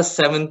 another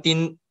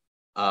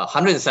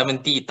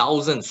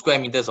 170,000 square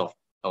meters of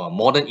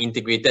modern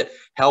integrated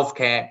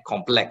healthcare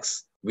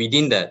complex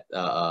within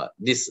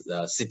this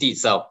city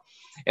itself.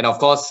 And of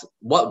course,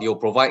 what you'll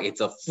provide, it's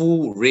a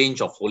full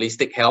range of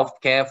holistic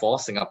healthcare for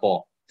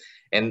Singapore.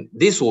 And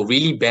this will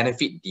really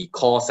benefit the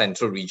core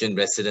central region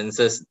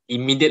residences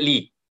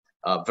immediately.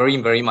 Very,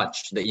 very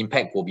much. The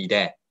impact will be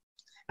there.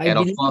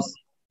 Of course,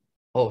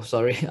 oh,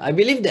 sorry. I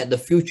believe that the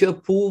future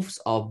proofs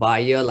of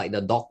buyer, like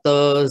the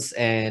doctors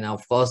and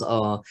of course,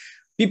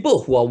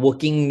 people who are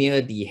working near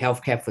the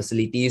healthcare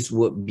facilities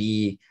would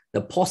be the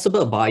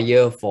possible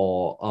buyer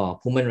for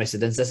Pullman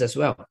residences as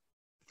well.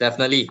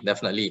 Definitely,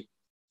 definitely.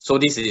 So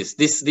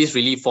this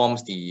really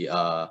forms the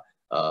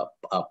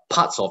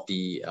parts of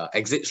the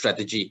exit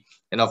strategy.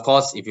 And of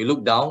course, if you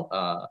look down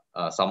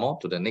some more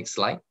to the next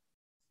slide,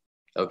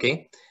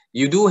 okay,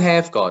 you do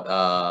have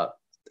got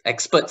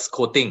experts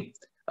quoting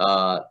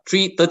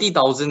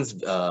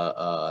 30,000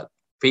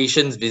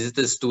 patients,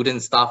 visitors,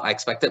 students, staff are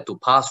expected to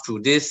pass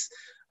through this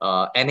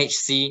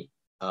NHC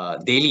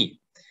daily.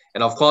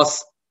 And of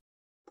course,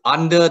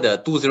 under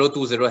the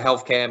 2020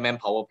 healthcare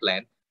manpower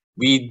plan,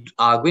 we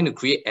are going to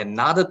create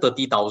another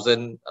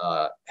 30,000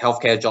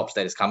 healthcare jobs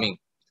that is coming.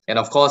 And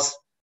of course,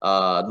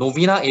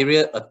 Novena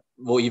area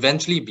will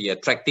eventually be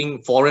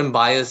attracting foreign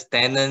buyers,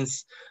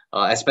 tenants,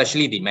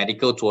 especially the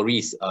medical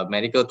tourists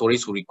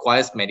who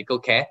requires medical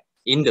care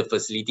in the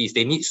facilities.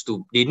 They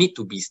need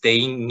to be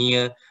staying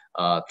near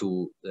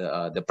to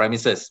the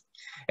premises.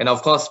 And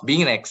of course,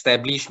 being an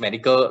established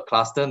medical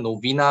cluster,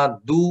 Novena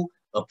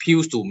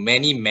appeals to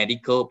many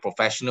medical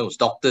professionals,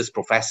 doctors,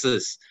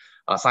 professors,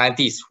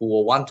 scientists who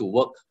will want to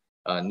work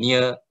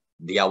near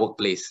their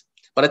workplace.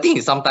 But I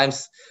think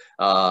sometimes,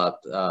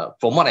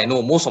 from what I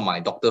know, most of my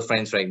doctor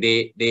friends, right,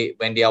 they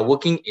when they are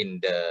working in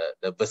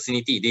the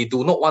vicinity, they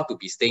do not want to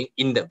be staying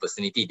in the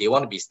vicinity. They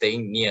want to be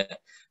staying near.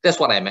 That's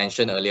what I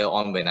mentioned earlier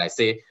on when I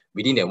say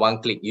within that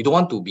one click. You don't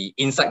want to be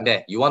inside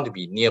there. You want to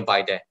be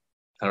nearby there.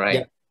 All right.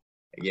 Yeah.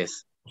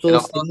 Yes.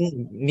 So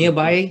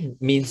nearby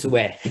means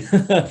where?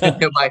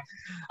 Nearby,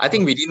 I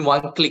think within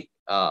one click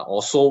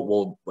or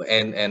so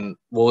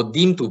will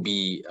deem to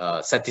be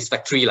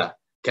satisfactory lah.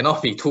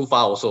 Cannot be too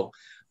far also,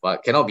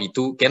 but cannot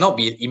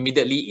be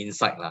immediately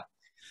inside lah.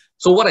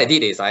 So what I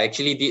did is I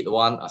actually did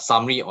a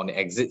summary on the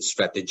exit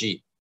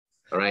strategy.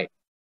 All right.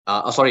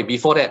 Sorry,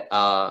 before that,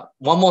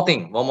 one more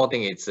thing.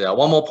 It's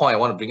one more point I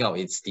want to bring out.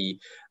 It's the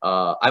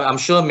I'm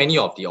sure many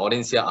of the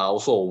audience here are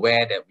also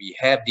aware that we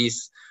have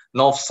this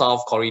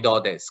north-south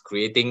corridor that's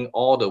creating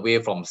all the way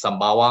from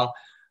Sembawang,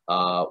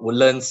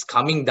 Woodlands,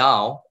 coming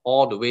down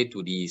all the way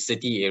to the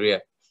city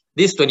area.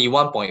 This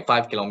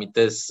 21.5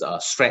 kilometers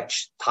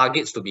stretch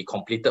targets to be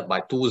completed by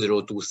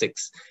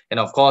 2026. And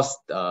of course,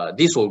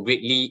 this will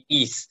greatly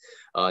ease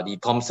the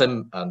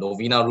Thomson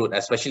Novena route,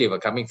 especially if you're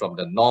coming from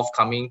the north,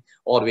 coming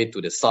all the way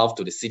to the south,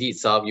 to the city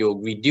itself. You'll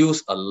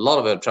reduce a lot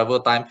of your travel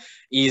time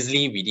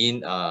easily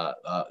within,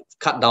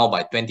 cut down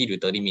by 20 to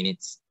 30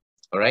 minutes.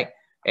 All right.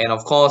 And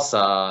of course,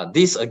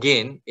 this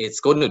again,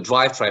 it's going to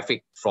drive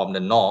traffic from the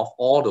north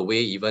all the way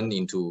even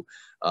into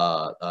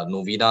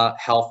Novena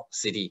Health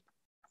City.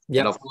 Yep.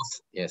 And of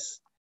course, yes,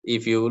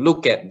 if you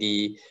look at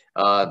the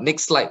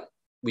next slide,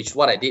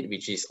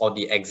 which is on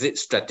the exit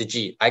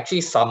strategy, I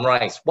actually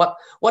summarize what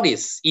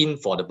is in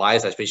for the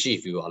buyers, especially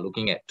if you are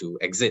looking at to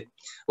exit.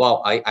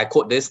 Well, I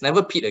quote this: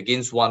 never pit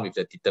against one with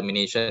the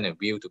determination and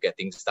will to get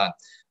things done.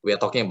 We are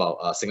talking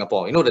about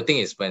Singapore. You know, the thing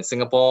is, when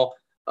Singapore,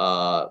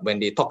 when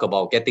they talk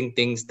about getting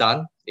things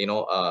done, you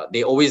know,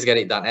 they always get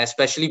it done.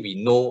 Especially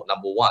we know,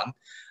 number one,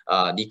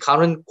 the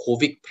current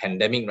COVID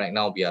pandemic right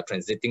now, we are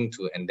transiting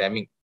to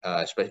endemic,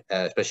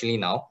 especially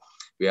now.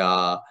 We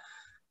are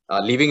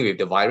living with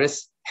the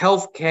virus.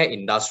 Healthcare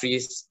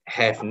industries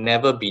have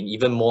never been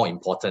even more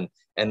important.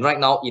 And right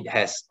now it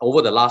has,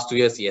 over the last 2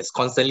 years, it has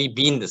constantly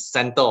been the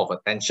center of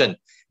attention,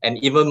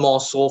 and even more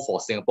so for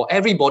Singapore.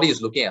 Everybody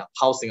is looking at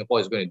how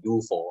Singapore is going to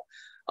do for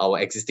our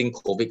existing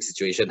COVID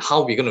situation,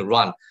 how we're going to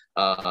run,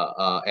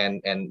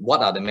 and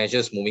what are the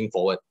measures moving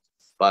forward.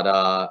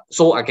 But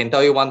so I can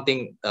tell you one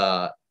thing,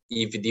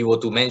 if you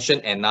were to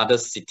mention another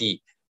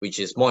city which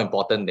is more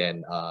important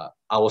than,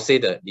 I will say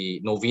that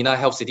the Novena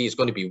Health City is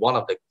going to be one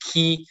of the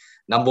key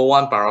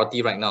 #1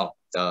 priority right now,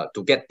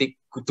 to get it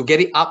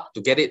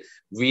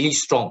really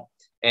strong.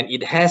 And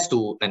it has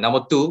to, and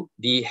number two,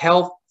 the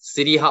Health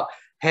City Hub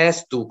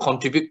has to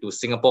contribute to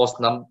Singapore's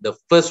the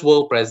first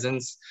world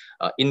presence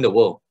in the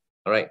world.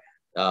 All right,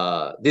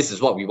 this is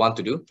what we want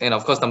to do. And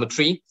of course, number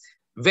three,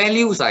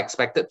 values are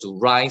expected to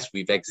rise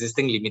with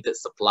existing limited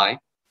supply.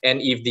 And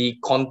if the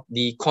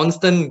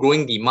constant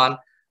growing demand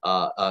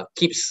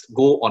keeps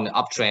go on the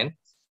uptrend,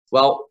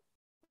 well,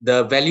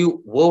 the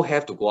value will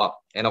have to go up.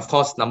 And of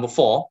course, number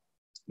four,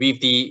 with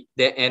the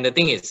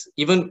thing is,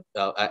 even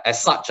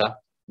as such,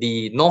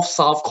 the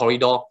north-south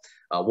corridor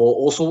will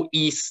also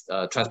ease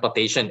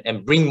transportation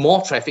and bring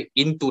more traffic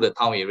into the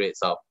town area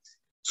itself.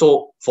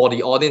 So for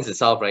the audience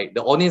itself, right,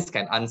 the audience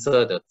can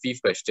answer the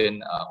fifth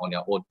question on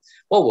their own.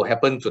 What will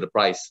happen to the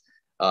price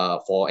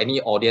for any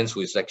audience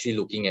who is actually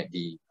looking at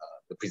the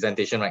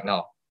presentation right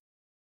now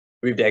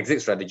with the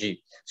exit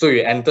strategy? So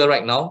you enter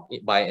right now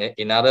by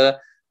another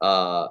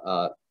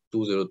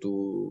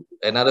 202,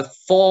 another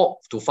 4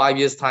 to 5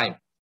 years time.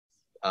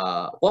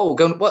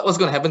 What's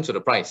going to happen to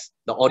the price?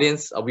 The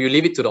audience, we will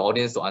leave it to the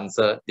audience to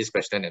answer this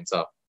question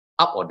themselves,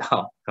 up or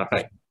down. All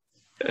right.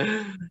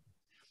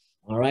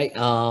 All right.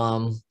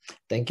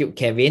 Thank you,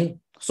 Kevin.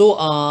 So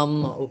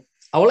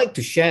I would like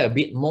to share a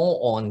bit more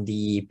on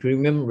the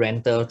premium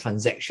rental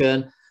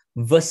transaction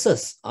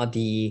versus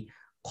the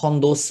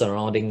condos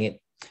surrounding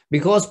it.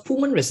 Because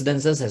Pullman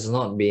Residences has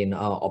not been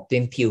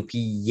obtained TOP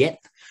yet,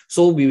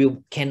 so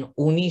can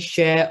only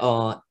share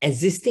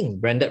existing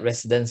branded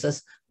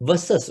residences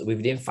versus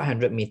within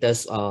 500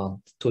 meters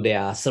to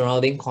their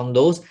surrounding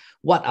condos.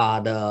 What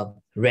are the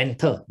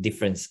rental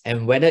difference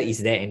and whether is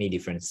there any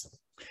difference?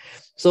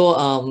 So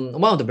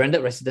one of the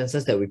branded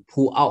residences that we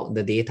pull out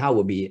the data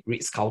will be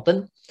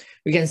Ritz-Carlton.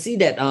 We can see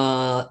that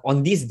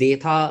on this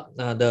data,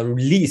 the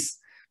lease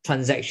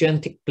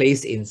transaction took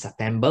place in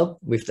September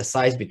with the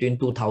size between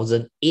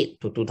 2008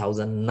 to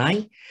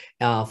 2009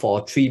 for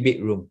a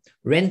 3-bedroom,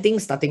 renting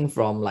starting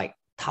from like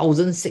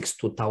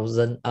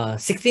 1,600 to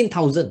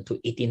 16,000 to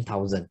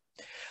 18,000.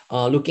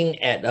 Looking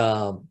at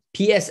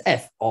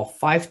PSF of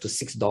 $5 to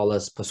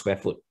 $6 per square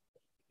foot.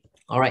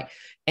 All right,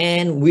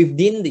 and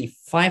within the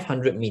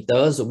 500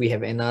 meters, we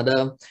have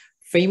another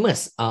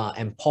famous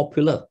and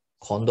popular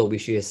condo,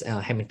 which is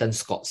Hamilton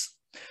Scott's.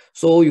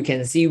 So you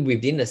can see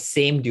within the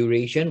same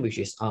duration, which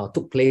is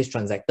took place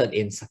transacted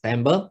in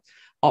September,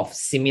 of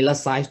similar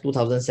size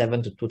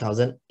 2007 to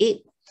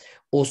 2008,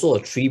 also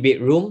a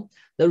 3-bedroom.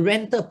 The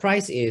rental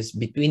price is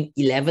between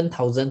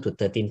 11,000 to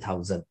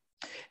 13,000.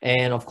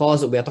 And of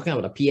course, we are talking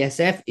about the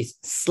PSF is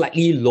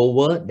slightly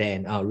lower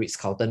than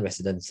Ritz-Carlton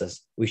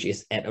Residences, which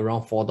is at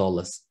around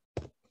 $4.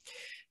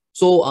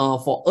 So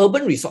for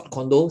urban resort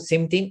condo,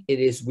 same thing. It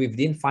is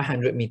within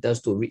 500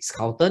 meters to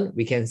Ritz-Carlton.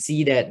 We can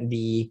see that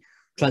the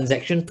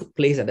transaction took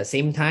place at the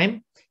same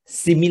time.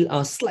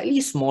 Similar, slightly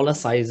smaller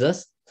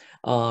sizes.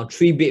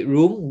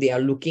 3-bedroom, they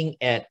are looking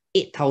at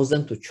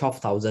 8,000 to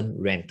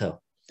 12,000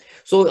 rental.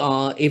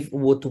 So if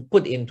we were to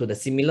put into the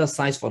similar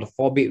size for the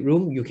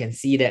 4-bedroom, you can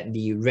see that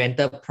the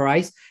rental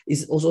price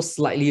is also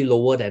slightly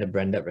lower than the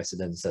branded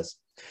residences.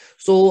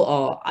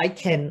 So we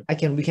can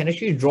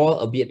actually draw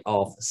a bit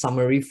of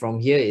summary from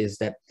here is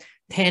that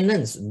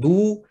tenants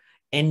do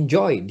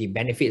enjoy the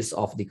benefits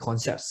of the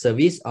concierge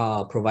service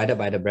provided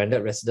by the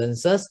branded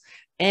residences,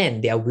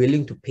 and they are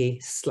willing to pay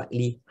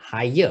slightly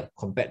higher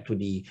compared to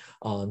the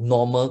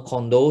normal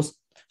condos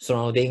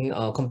surrounding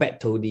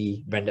compared to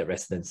the branded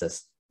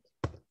residences.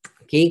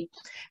 Okay,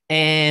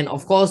 and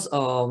of course,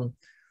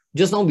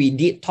 just now we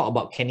did talk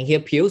about Canning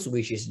Hill Pills,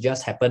 which is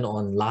just happened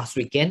on last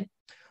weekend.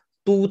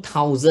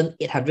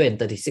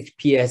 2,836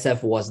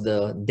 PSF was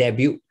the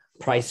debut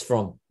price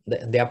from.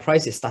 Their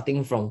price is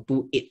starting from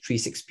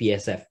 2,836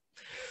 PSF.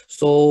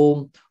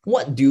 So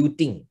what do you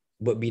think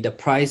would be the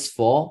price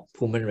for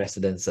Pullman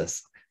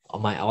Residences?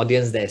 My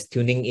audience that is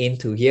tuning in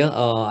to here,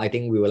 I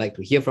think we would like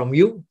to hear from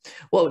you.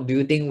 What do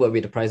you think will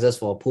be the prices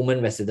for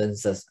Pullman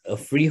Residences? A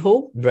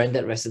freehold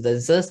branded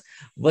residences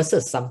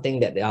versus something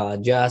that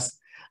just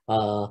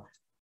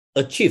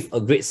achieve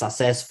a great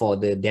success for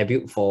the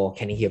debut for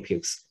Canning Hill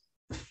Pills.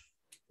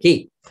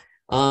 Okay,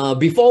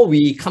 before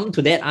we come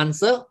to that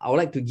answer, I would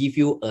like to give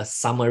you a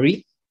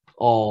summary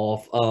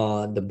of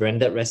the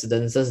branded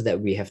residences that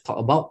we have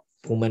talked about,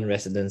 Pullman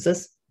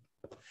Residences.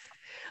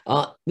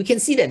 We can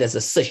see that there's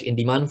a surge in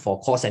demand for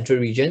core central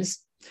regions.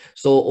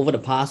 So over the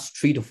past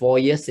 3 to 4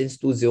 years since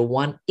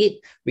 2018,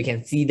 we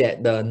can see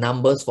that the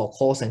numbers for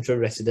core central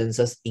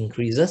residences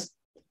increases,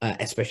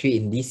 especially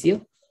in this year.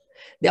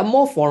 There are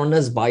more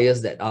foreigners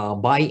buyers that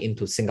buy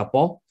into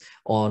Singapore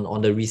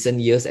on the recent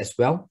years as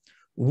well,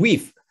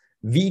 with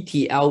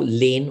VTL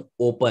lane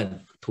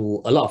open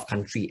to a lot of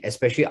countries,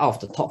 especially out of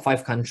the top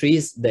 5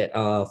 countries that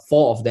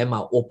 4 of them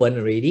are open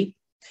already.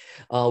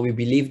 We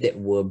believe that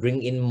will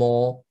bring in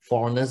more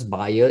foreigners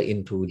buyer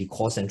into the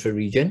core central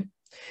region.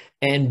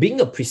 And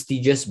being a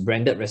prestigious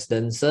branded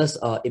residences,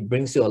 it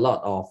brings you a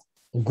lot of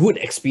good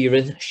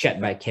experience shared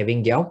by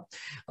Kevin Geow.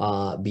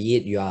 Be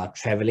it you are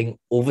traveling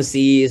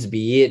overseas,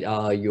 be it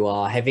you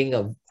are having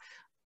a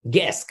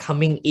guest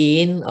coming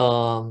in,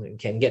 you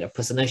can get a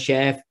personal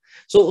chef.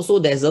 So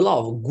there's a lot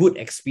of good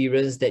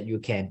experience that you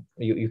can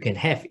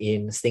have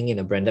in staying in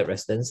a branded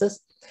residences.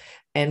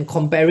 And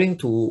comparing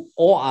to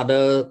all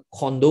other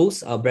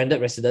condos, branded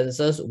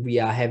residences, we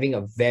are having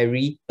a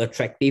very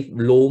attractive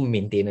low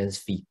maintenance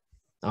fee.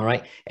 All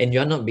right. And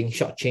you're not being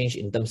shortchanged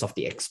in terms of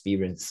the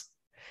experience.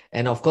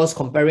 And of course,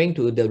 comparing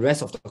to the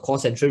rest of the core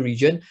central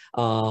region,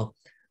 Pullman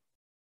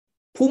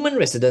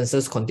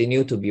Residences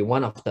continue to be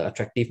one of the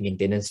attractive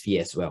maintenance fee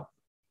as well.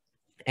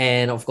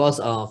 And of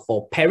course,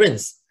 for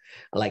parents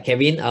like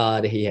Kevin,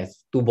 he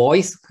has 2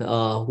 boys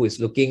who is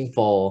looking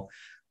for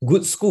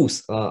good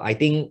schools. I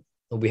think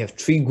we have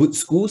 3 good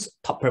schools,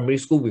 top primary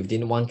school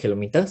within 1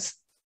 kilometers,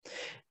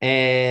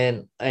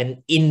 and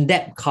an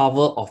in-depth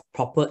cover of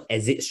proper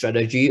exit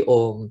strategy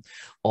on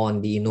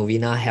the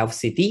Novena Health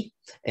City,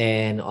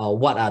 and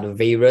what are the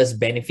various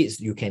benefits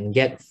you can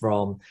get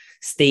from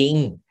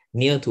staying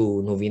near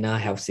to Novena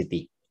Health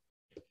City.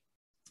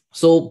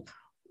 So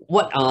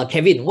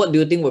Kevin, what do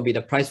you think will be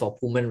the price for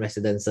Pullman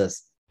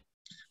Residences?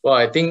 Well,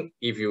 I think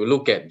if you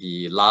look at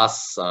the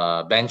last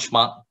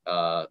benchmark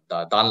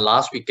done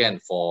last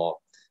weekend for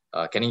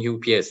Canning Hill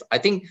Piers, I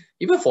think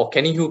even for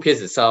Canning Hill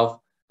Piers itself,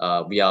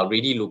 we are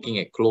really looking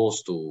at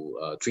close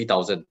to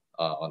 3,000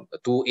 on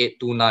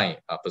 2,829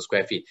 per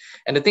square feet.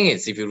 And the thing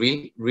is, if you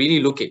really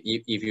look at,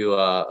 if you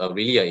are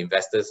really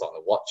investors on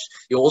the watch,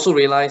 you also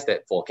realize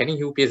that for Canning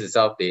Hill Place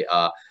itself, they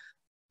are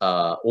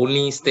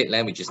only state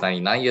land, which is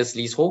 99 years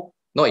leasehold,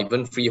 not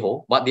even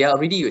freehold, but they are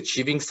already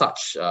achieving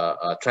such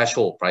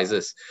threshold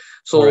prices.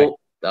 So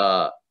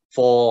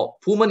for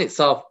Pullman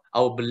itself, I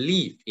would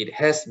believe it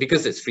has,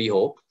 because it's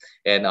freehold,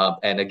 and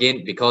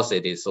again, because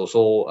it is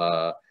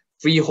also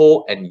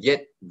freehold and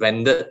yet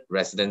branded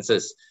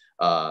residences,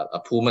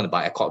 Pullman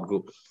by Accord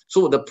Group.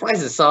 So the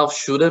price itself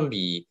shouldn't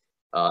be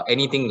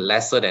anything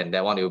lesser than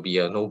that one. It will be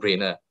a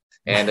no-brainer.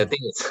 And the thing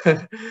is,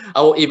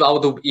 if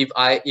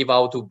I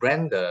were to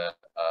brand the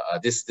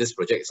this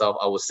project itself,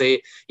 I would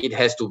say it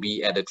has to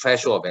be at the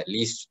threshold of at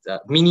least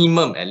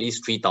minimum at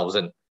least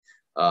 3,000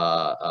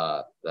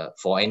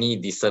 for any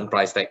decent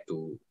price tag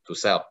to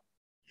sell.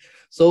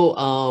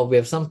 So we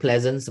have some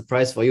pleasant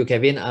surprise for you,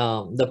 Kevin.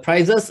 The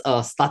prices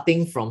are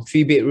starting from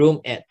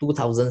 3-bedroom at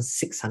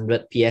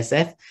 2,600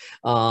 PSF.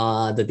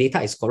 The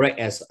data is correct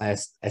as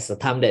the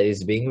time that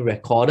is being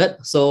recorded.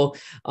 So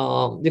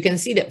you can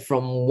see that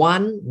from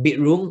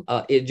 1-bedroom,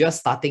 it just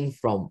starting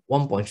from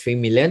 1.3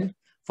 million.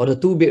 For the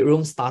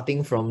 2-bedroom,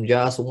 starting from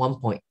just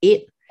 1.8.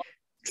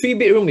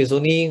 3-bedroom is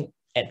only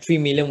at 3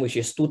 million, which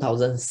is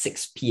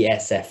 2,006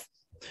 PSF.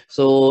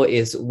 So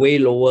it's way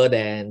lower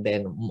than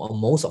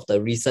most of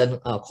the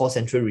recent core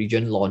central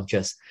region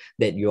launches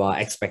that you are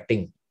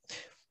expecting.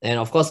 And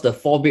of course, the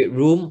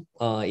 4-bedroom,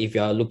 if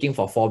you are looking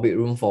for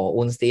 4-bedroom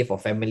for own stay, for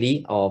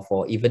family, or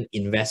for even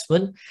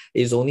investment,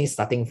 is only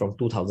starting from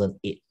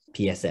 2008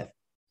 PSF.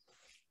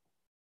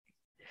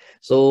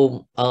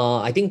 So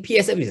I think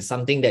PSF is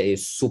something that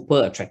is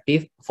super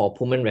attractive for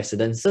Pullman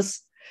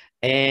residences.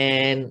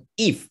 And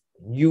if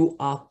you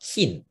are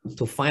keen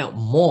to find out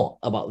more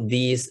about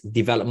this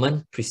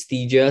development,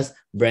 prestigious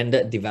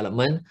branded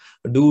development,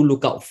 do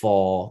look out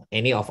for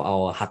any of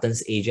our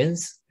Huttons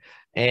agents.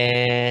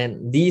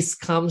 And this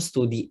comes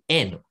to the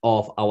end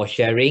of our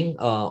sharing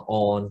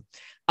on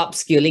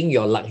upscaling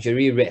your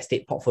luxury real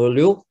estate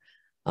portfolio.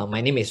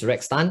 My name is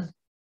Rex Tan.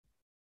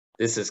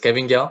 This is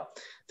Kevin Geow.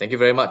 Thank you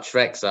very much,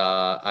 Rex.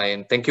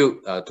 And thank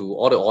you to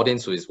all the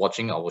audience who is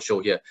watching our show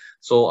here.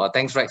 So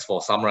thanks, Rex,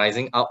 for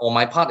summarizing. On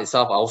my part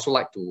itself, I also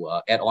like to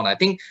add on. I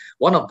think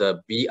one of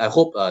the I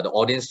hope the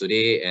audience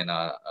today and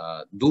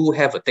do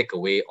have a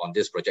takeaway on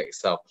this project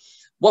itself.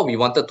 What we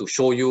wanted to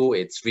show you,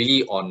 it's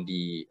really on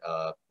the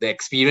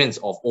experience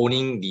of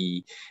owning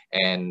the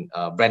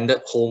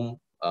branded home,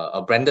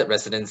 branded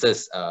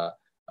residences,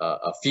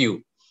 a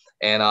few.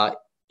 And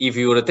if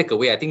you were to take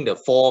away, I think the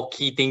 4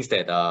 key things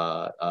that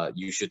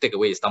you should take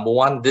away is, number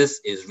 1,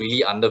 this is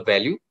really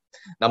undervalued.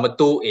 Number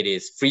 2, it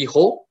is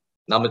freehold.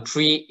 Number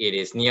 3, it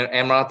is near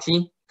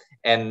MRT.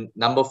 And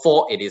number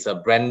 4, it is a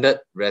branded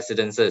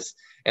residences.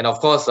 And of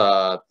course,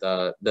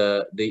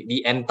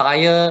 the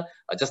entire,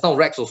 just now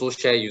Rex also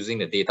shared using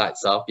the data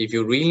itself. If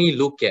you really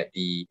look at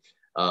the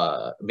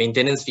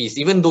maintenance fees,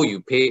 even though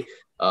you pay,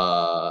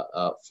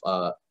 I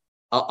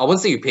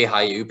won't say you pay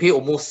higher, you pay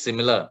almost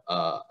similar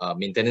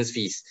maintenance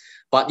fees.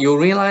 But you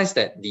realize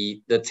that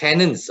the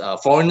tenants,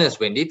 foreigners,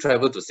 when they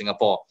travel to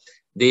Singapore,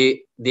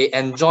 they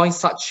enjoy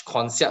such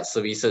concierge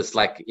services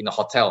like in a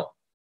hotel.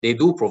 They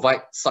do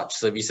provide such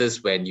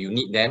services when you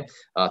need them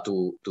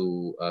to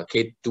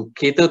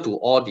cater to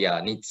all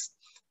their needs.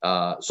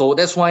 So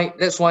that's why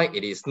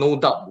it is no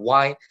doubt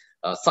why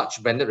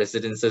such branded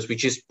residences,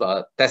 which is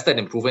tested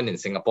and proven in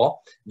Singapore,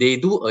 they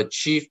do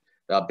achieve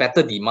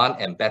better demand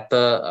and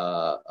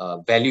better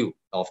value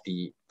of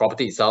the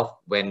property itself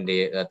when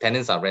the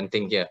tenants are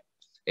renting here.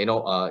 You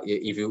know,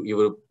 if you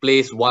will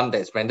place one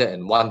that's branded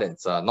and one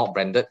that's not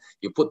branded,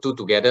 you put 2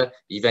 together,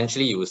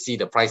 eventually you will see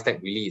the price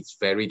tag really is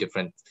very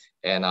different.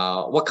 And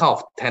what kind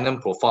of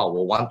tenant profile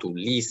will want to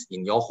lease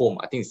in your home?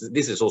 I think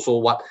this is also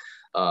what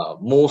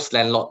most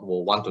landlord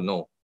will want to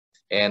know.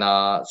 And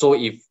so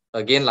if,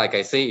 again, like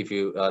I say, if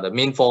you the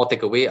main 4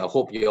 takeaway, I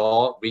hope you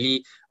all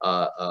really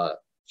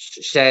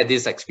share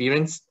this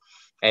experience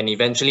and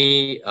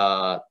eventually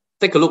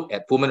take a look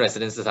at Pullman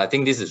Residences. I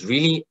think this is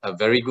really a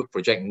very good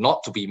project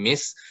not to be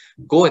missed.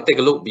 Go and take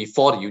a look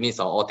before the units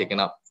are all taken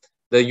up.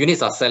 The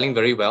units are selling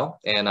very well,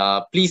 and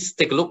please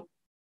take a look.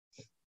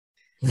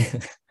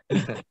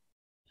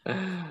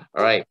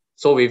 All right.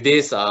 So with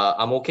this,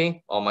 I'm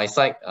okay on my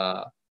side.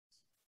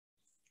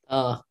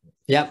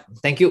 Yeah.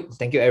 Thank you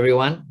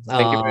everyone.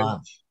 Thank you very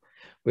much.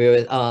 We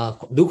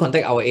will do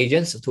contact our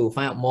agents to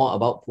find out more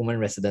about Pullman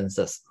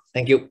Residences.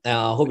 Thank you.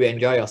 Hope you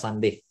enjoy your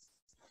Sunday.